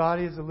present your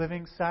body as a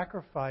living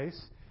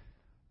sacrifice,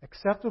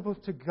 acceptable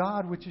to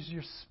God, which is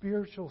your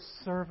spiritual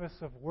service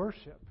of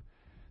worship.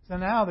 So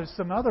now there's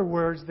some other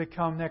words that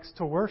come next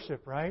to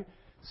worship, right?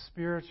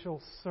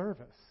 Spiritual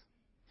service.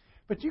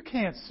 But you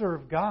can't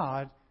serve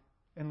God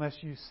unless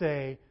you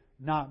say,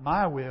 not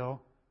my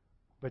will,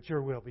 but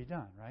your will be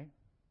done, right?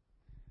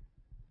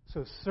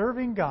 So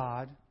serving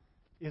God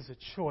is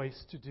a choice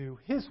to do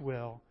His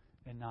will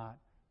and not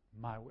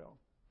my will.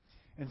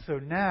 And so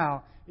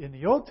now, in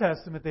the Old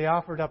Testament, they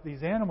offered up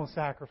these animal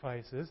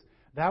sacrifices.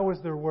 That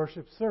was their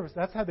worship service.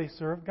 That's how they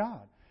served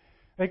God.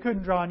 They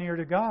couldn't draw near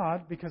to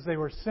God because they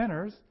were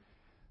sinners,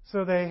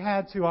 so they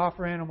had to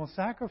offer animal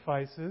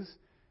sacrifices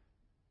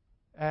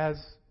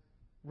as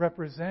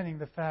representing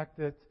the fact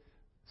that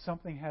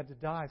something had to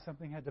die,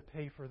 something had to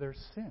pay for their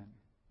sin.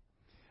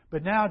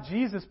 But now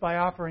Jesus, by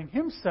offering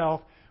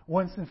Himself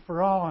once and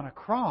for all on a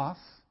cross,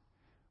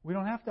 we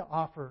don't have to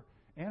offer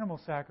animal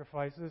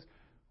sacrifices.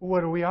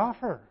 What do we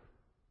offer?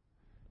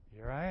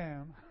 Here I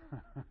am.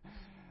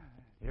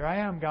 Here I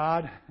am,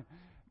 God.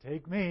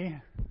 Take me.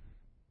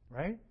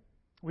 Right?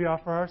 We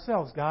offer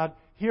ourselves. God,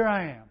 here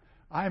I am.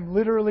 I'm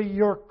literally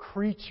your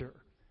creature.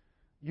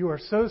 You are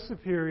so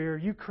superior.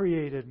 You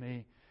created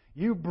me.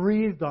 You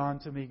breathed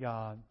onto me,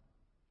 God.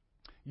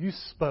 You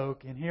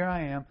spoke, and here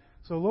I am.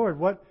 So, Lord,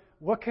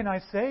 what can I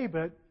say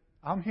but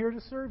I'm here to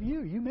serve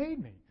you. You made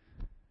me.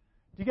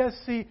 Do you guys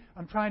see?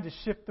 I'm trying to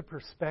shift the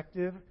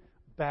perspective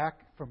back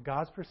from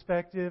God's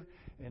perspective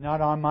and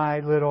not on my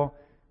little,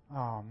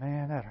 oh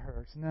man, that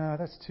hurts. No,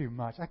 that's too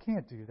much. I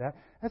can't do that.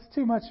 That's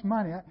too much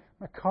money.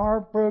 My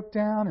car broke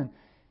down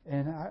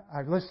and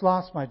I just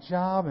lost my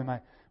job and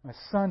my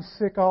son's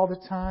sick all the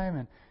time.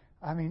 And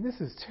I mean, this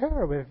is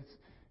terrible. If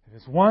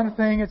it's one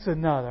thing, it's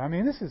another. I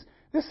mean, this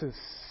is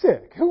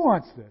sick. Who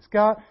wants this?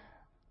 God,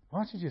 why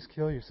don't you just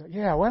kill yourself?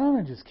 Yeah, why don't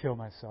I just kill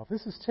myself?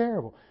 This is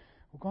terrible.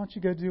 Well, why don't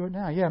you go do it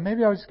now? Yeah,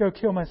 maybe I'll just go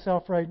kill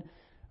myself right.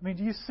 I mean,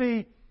 do you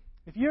see?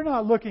 If you're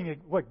not looking at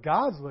what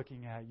God's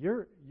looking at,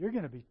 you're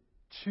going to be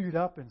chewed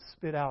up and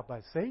spit out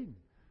by Satan,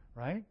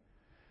 right?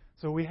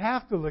 So we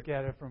have to look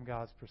at it from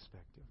God's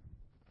perspective.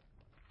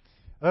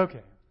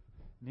 Okay,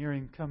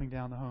 coming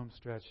down the home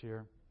stretch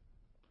here.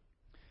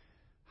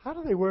 How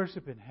do they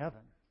worship in heaven?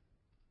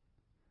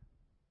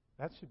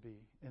 That should be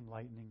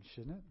enlightening,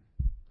 shouldn't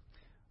it?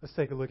 Let's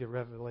take a look at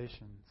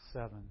Revelation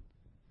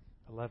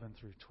 7:11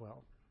 through 12.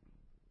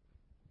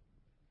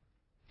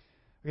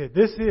 Okay,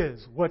 this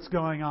is what's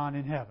going on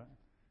in heaven.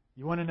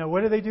 You want to know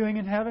what are they doing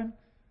in heaven?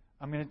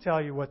 I'm going to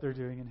tell you what they're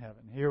doing in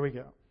heaven. Here we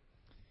go.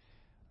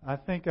 I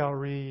think I'll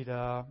read,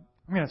 I'm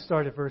going to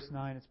start at verse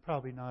 9. It's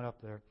probably not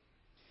up there.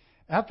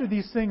 After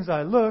these things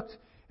I looked,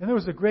 and there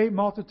was a great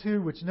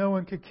multitude which no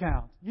one could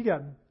count. You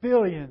got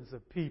billions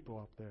of people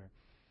up there.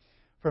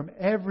 From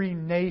every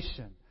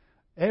nation,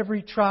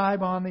 every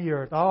tribe on the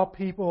earth, all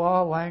people,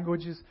 all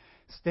languages,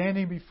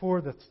 standing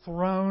before the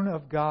throne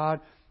of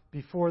God,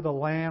 before the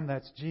Lamb,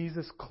 that's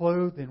Jesus,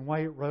 clothed in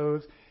white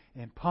robes,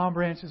 and palm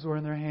branches were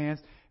in their hands,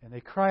 and they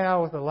cry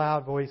out with a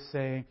loud voice,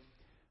 saying,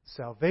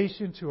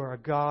 Salvation to our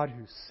God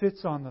who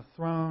sits on the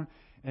throne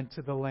and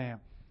to the Lamb.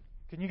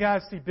 Can you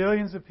guys see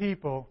billions of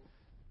people?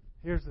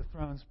 Here's the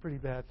throne. It's a pretty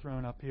bad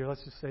throne up here.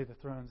 Let's just say the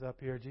throne's up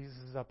here. Jesus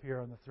is up here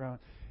on the throne.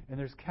 And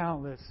there's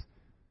countless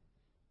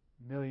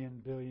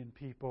billion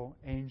people,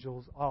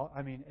 angels,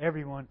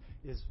 everyone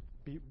is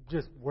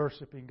just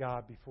worshiping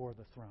God before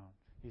the throne.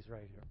 He's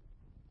right here.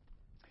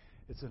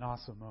 It's an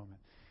awesome moment.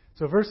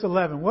 So verse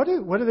 11, what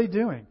are they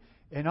doing?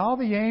 And all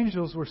the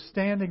angels were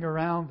standing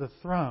around the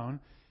throne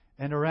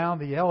and around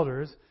the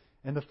elders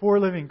and the four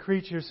living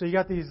creatures. So you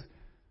got these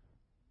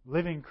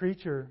living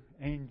creature,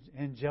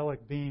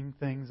 angelic being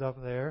things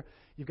up there.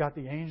 You've got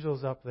the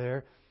angels up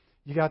there.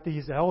 You got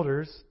these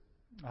elders,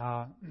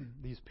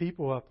 these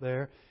people up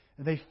there.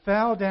 And they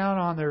fell down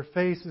on their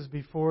faces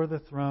before the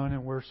throne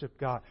and worshiped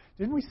God.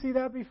 Didn't we see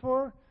that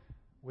before?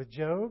 With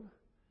Job?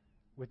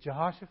 With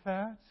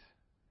Jehoshaphat?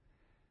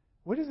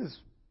 What is this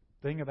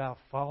thing about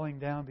falling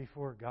down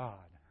before God?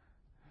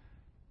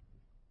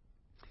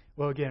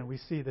 Well, again, we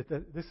see that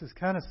this is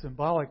kind of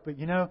symbolic, but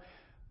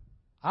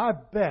I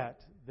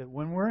bet that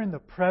when we're in the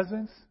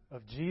presence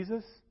of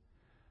Jesus,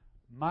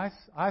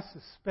 I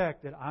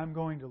suspect that I'm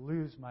going to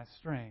lose my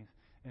strength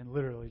and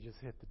literally just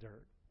hit the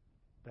dirt.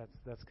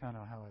 That's kind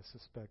of how I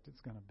suspect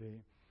it's going to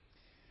be.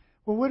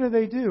 Well, what do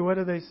they do? What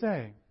do they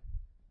say?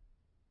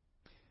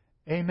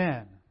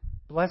 Amen.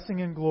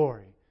 Blessing and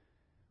glory,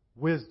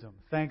 wisdom,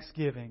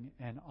 thanksgiving,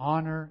 and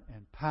honor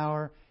and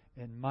power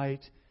and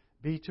might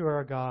be to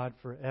our God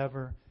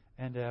forever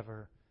and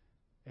ever.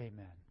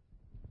 Amen.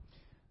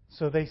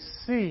 So they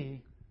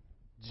see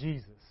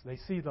Jesus. They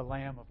see the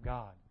Lamb of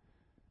God.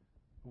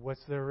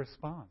 What's their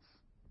response?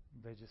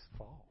 They just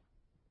fall.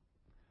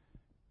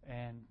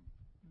 And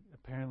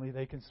apparently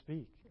they can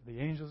speak. The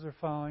angels are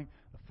falling.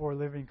 The four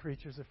living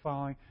creatures are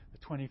falling. The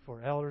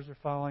 24 elders are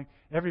falling.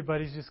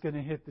 Everybody's just going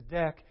to hit the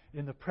deck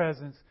in the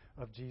presence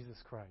of Jesus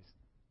Christ.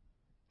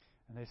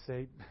 And they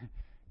say,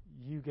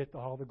 you get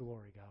all the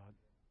glory, God.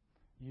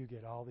 You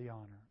get all the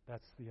honor.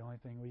 That's the only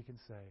thing we can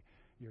say.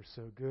 You're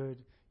so good.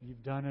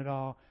 You've done it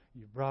all.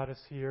 You've brought us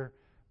here.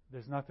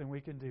 There's nothing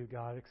we can do,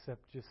 God,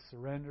 except just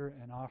surrender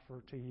and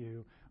offer to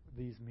you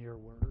these mere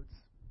words.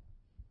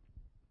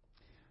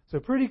 So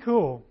pretty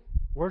cool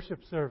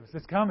worship service.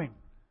 It's coming.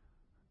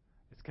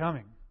 It's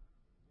coming.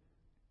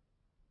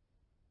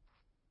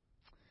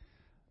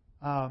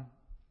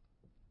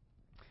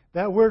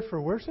 That word for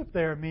worship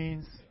there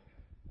means,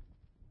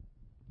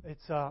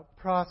 it's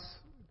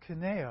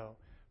proskuneo.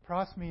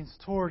 Pros means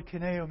toward,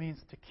 kuneo means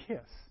to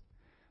kiss.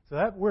 So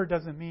that word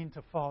doesn't mean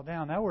to fall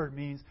down. That word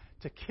means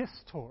to kiss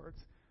towards.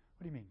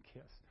 What do you mean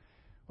kiss?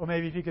 Well,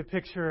 maybe if you could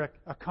picture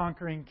a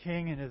conquering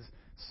king and his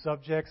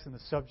subjects, and the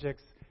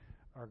subjects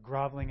are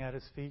groveling at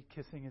his feet,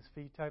 kissing his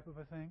feet type of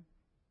a thing.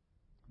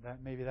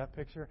 Maybe that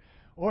picture.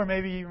 Or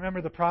maybe you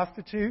remember the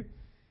prostitute.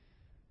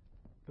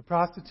 The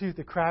prostitute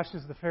that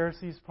crashes the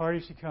Pharisees'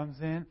 party. She comes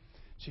in.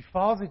 She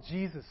falls at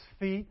Jesus'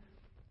 feet.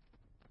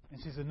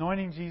 And she's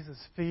anointing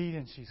Jesus' feet.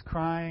 And she's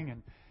crying.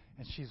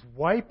 And she's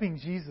wiping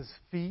Jesus'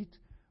 feet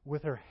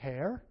with her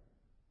hair.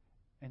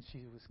 And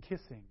she was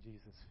kissing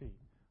Jesus' feet.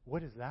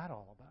 What is that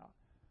all about?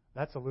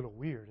 That's a little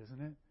weird,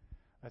 isn't it?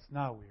 That's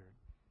not weird.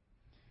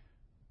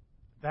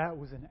 That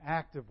was an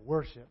act of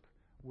worship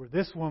where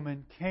this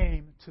woman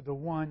came to the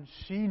one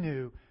she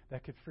knew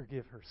that could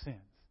forgive her sins.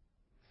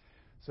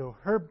 So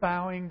her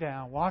bowing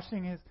down,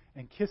 washing his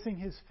and kissing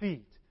his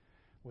feet,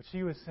 what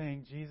she was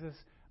saying, Jesus,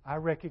 I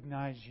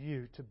recognize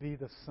you to be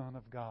the Son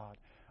of God.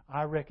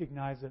 I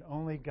recognize that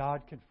only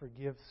God can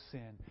forgive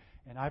sin.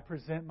 And I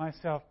present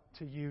myself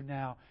to you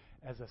now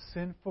as a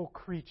sinful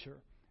creature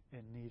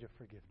in need of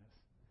forgiveness.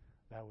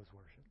 That was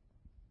worship.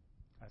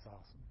 That's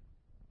awesome.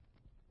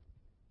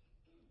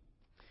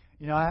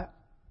 You know,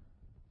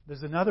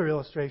 there's another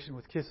illustration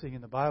with kissing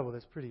in the Bible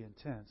that's pretty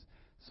intense.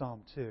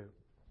 Psalm 2.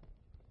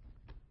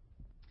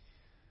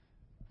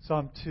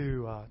 Psalm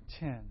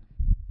 2:10.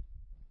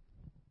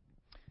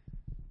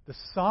 The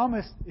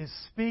psalmist is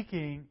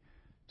speaking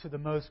to the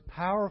most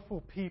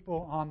powerful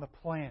people on the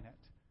planet.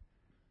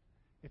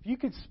 If you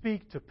could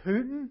speak to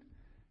Putin,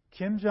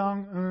 Kim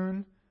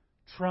Jong-un,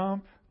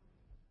 Trump,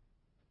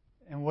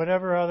 and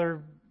whatever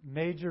other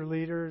major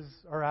leaders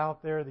are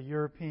out there, the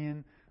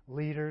European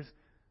leaders,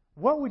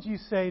 what would you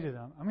say to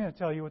them? I'm going to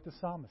tell you what the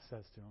psalmist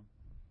says to them.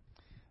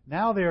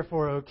 Now,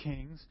 therefore, O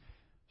kings,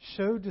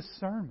 show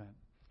discernment.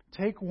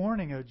 Take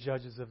warning, O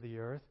judges of the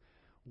earth.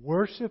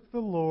 Worship the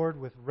Lord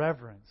with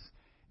reverence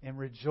and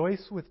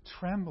rejoice with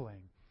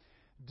trembling.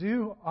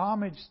 Do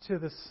homage to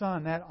the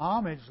Son. That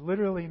homage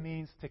literally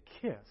means to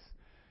kiss.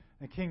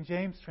 The King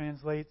James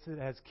translates it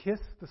as kiss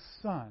the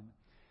Son,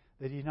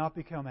 that ye not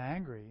become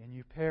angry and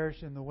you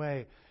perish in the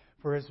way,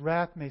 for his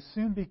wrath may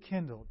soon be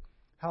kindled.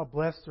 How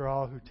blessed are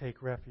all who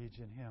take refuge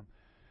in him.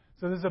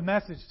 So there's a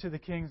message to the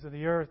kings of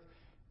the earth.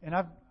 And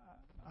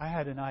I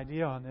had an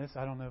idea on this.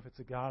 I don't know if it's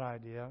a God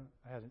idea.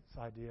 I had this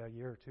idea a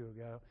year or two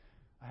ago.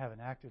 I haven't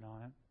acted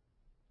on it.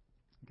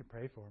 You can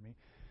pray for me.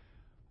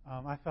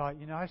 I thought,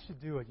 I should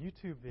do a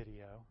YouTube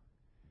video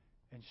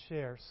and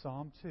share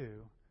Psalm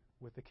 2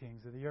 with the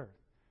kings of the earth.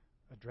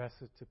 Address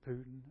it to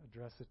Putin,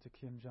 address it to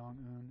Kim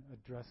Jong-un,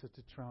 address it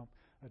to Trump,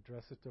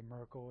 address it to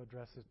Merkel,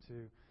 address it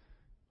to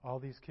all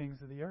these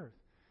kings of the earth.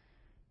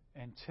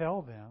 And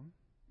tell them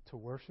to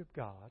worship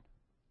God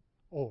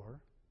or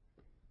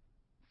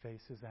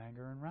face His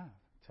anger and wrath.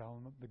 Tell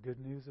them the good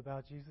news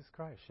about Jesus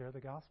Christ. Share the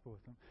gospel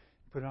with them.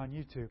 Put it on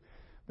YouTube.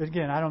 But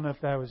again, I don't know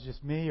if that was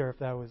just me or if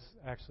that was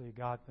actually a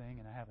God thing,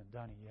 and I haven't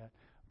done it yet.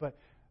 But,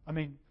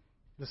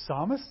 the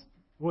psalmist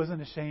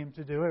wasn't ashamed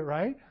to do it,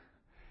 right?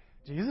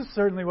 Jesus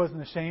certainly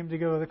wasn't ashamed to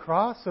go to the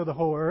cross so the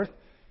whole earth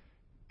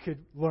could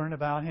learn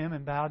about Him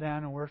and bow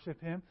down and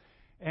worship Him.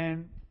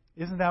 And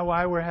isn't that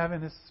why we're having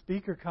this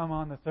speaker come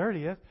on the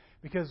 30th?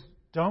 Because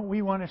don't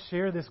we want to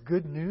share this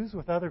good news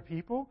with other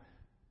people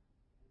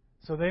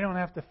so they don't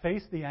have to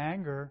face the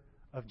anger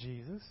of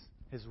Jesus,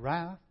 His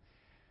wrath?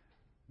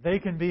 They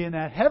can be in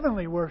that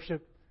heavenly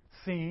worship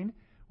scene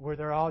where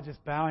they're all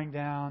just bowing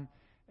down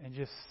and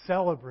just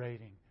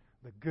celebrating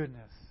the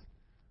goodness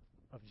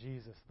of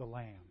Jesus, the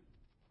Lamb.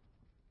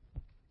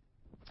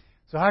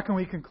 So how can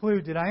we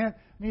conclude? Did I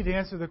need to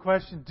answer the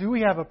question, do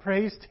we have a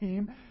praise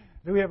team?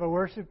 Do we have a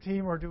worship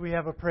team, or do we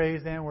have a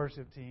praise and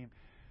worship team?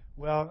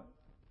 Well,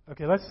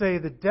 okay, let's say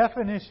the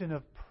definition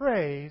of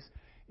praise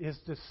is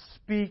to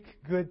speak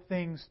good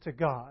things to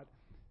God.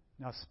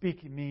 Now,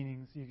 speaking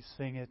means you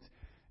sing it,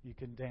 you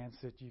can dance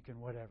it, you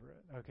can whatever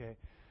it. Okay,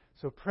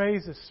 so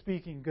praise is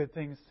speaking good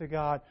things to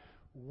God.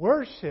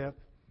 Worship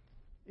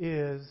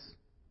is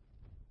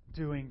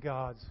doing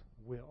God's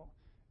will.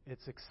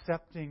 It's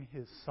accepting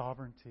His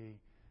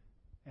sovereignty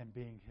and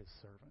being His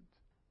servant.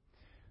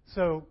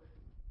 So,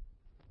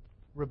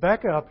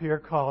 Rebecca up here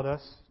called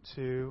us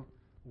to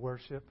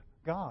worship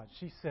God.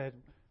 She said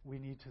we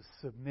need to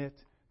submit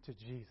to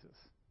Jesus.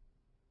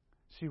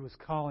 She was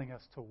calling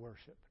us to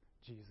worship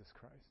Jesus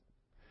Christ.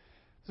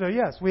 So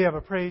yes, we have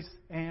a praise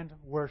and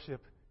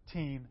worship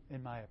team,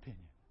 in my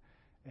opinion,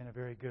 and a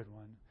very good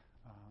one.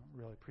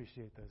 Really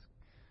appreciate those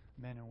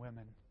men and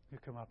women who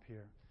come up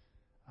here.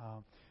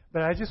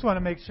 But I just want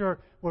to make sure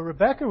what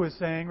Rebecca was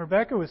saying,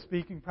 Rebecca was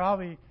speaking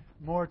probably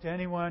more to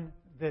anyone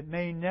that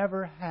may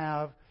never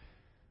have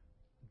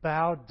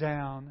bow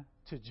down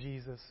to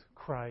Jesus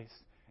Christ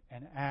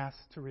and ask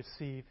to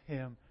receive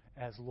Him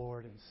as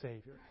Lord and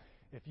Savior.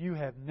 If you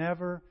have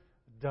never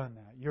done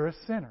that, you're a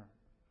sinner.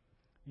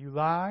 You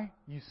lie,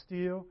 you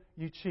steal,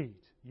 you cheat.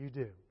 You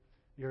do.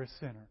 You're a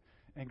sinner.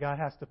 And God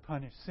has to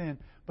punish sin.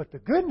 But the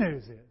good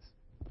news is,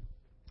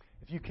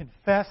 if you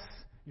confess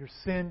your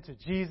sin to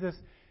Jesus,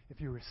 if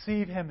you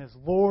receive Him as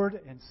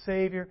Lord and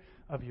Savior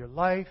of your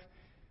life,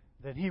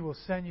 then He will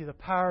send you the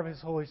power of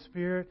His Holy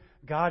Spirit.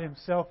 God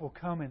Himself will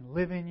come and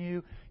live in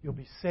you. You'll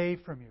be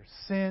saved from your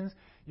sins.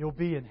 You'll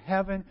be in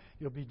heaven.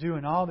 You'll be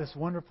doing all this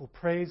wonderful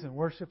praise and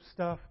worship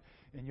stuff.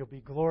 And you'll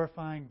be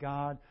glorifying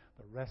God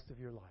the rest of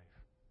your life.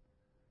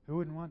 Who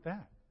wouldn't want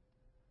that?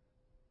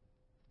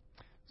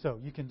 So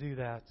you can do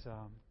that. If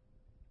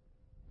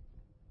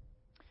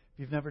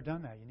you've never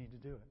done that, you need to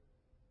do it.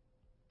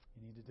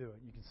 You need to do it.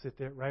 You can sit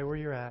there right where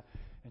you're at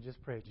and just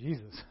pray,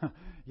 Jesus,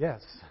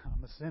 yes,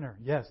 I'm a sinner.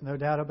 Yes, no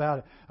doubt about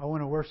it. I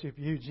want to worship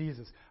you,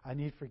 Jesus. I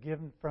need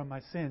forgiveness from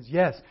my sins.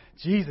 Yes,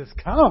 Jesus,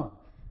 come.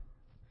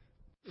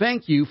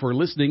 Thank you for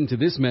listening to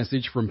this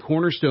message from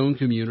Cornerstone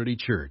Community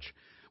Church.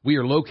 We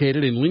are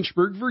located in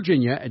Lynchburg,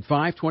 Virginia at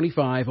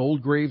 525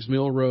 Old Graves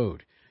Mill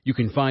Road. You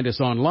can find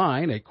us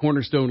online at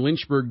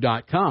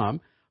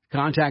cornerstonelynchburg.com,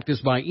 contact us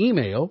by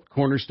email,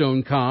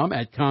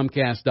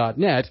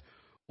 cornerstonecom@comcast.net,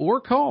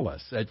 or call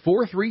us at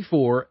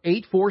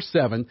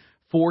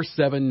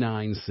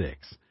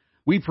 434-847-4796.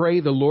 We pray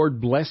the Lord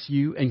bless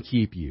you and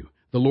keep you.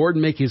 The Lord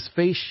make His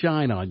face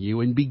shine on you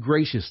and be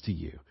gracious to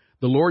you.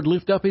 The Lord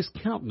lift up His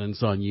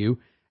countenance on you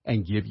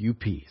and give you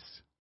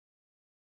peace.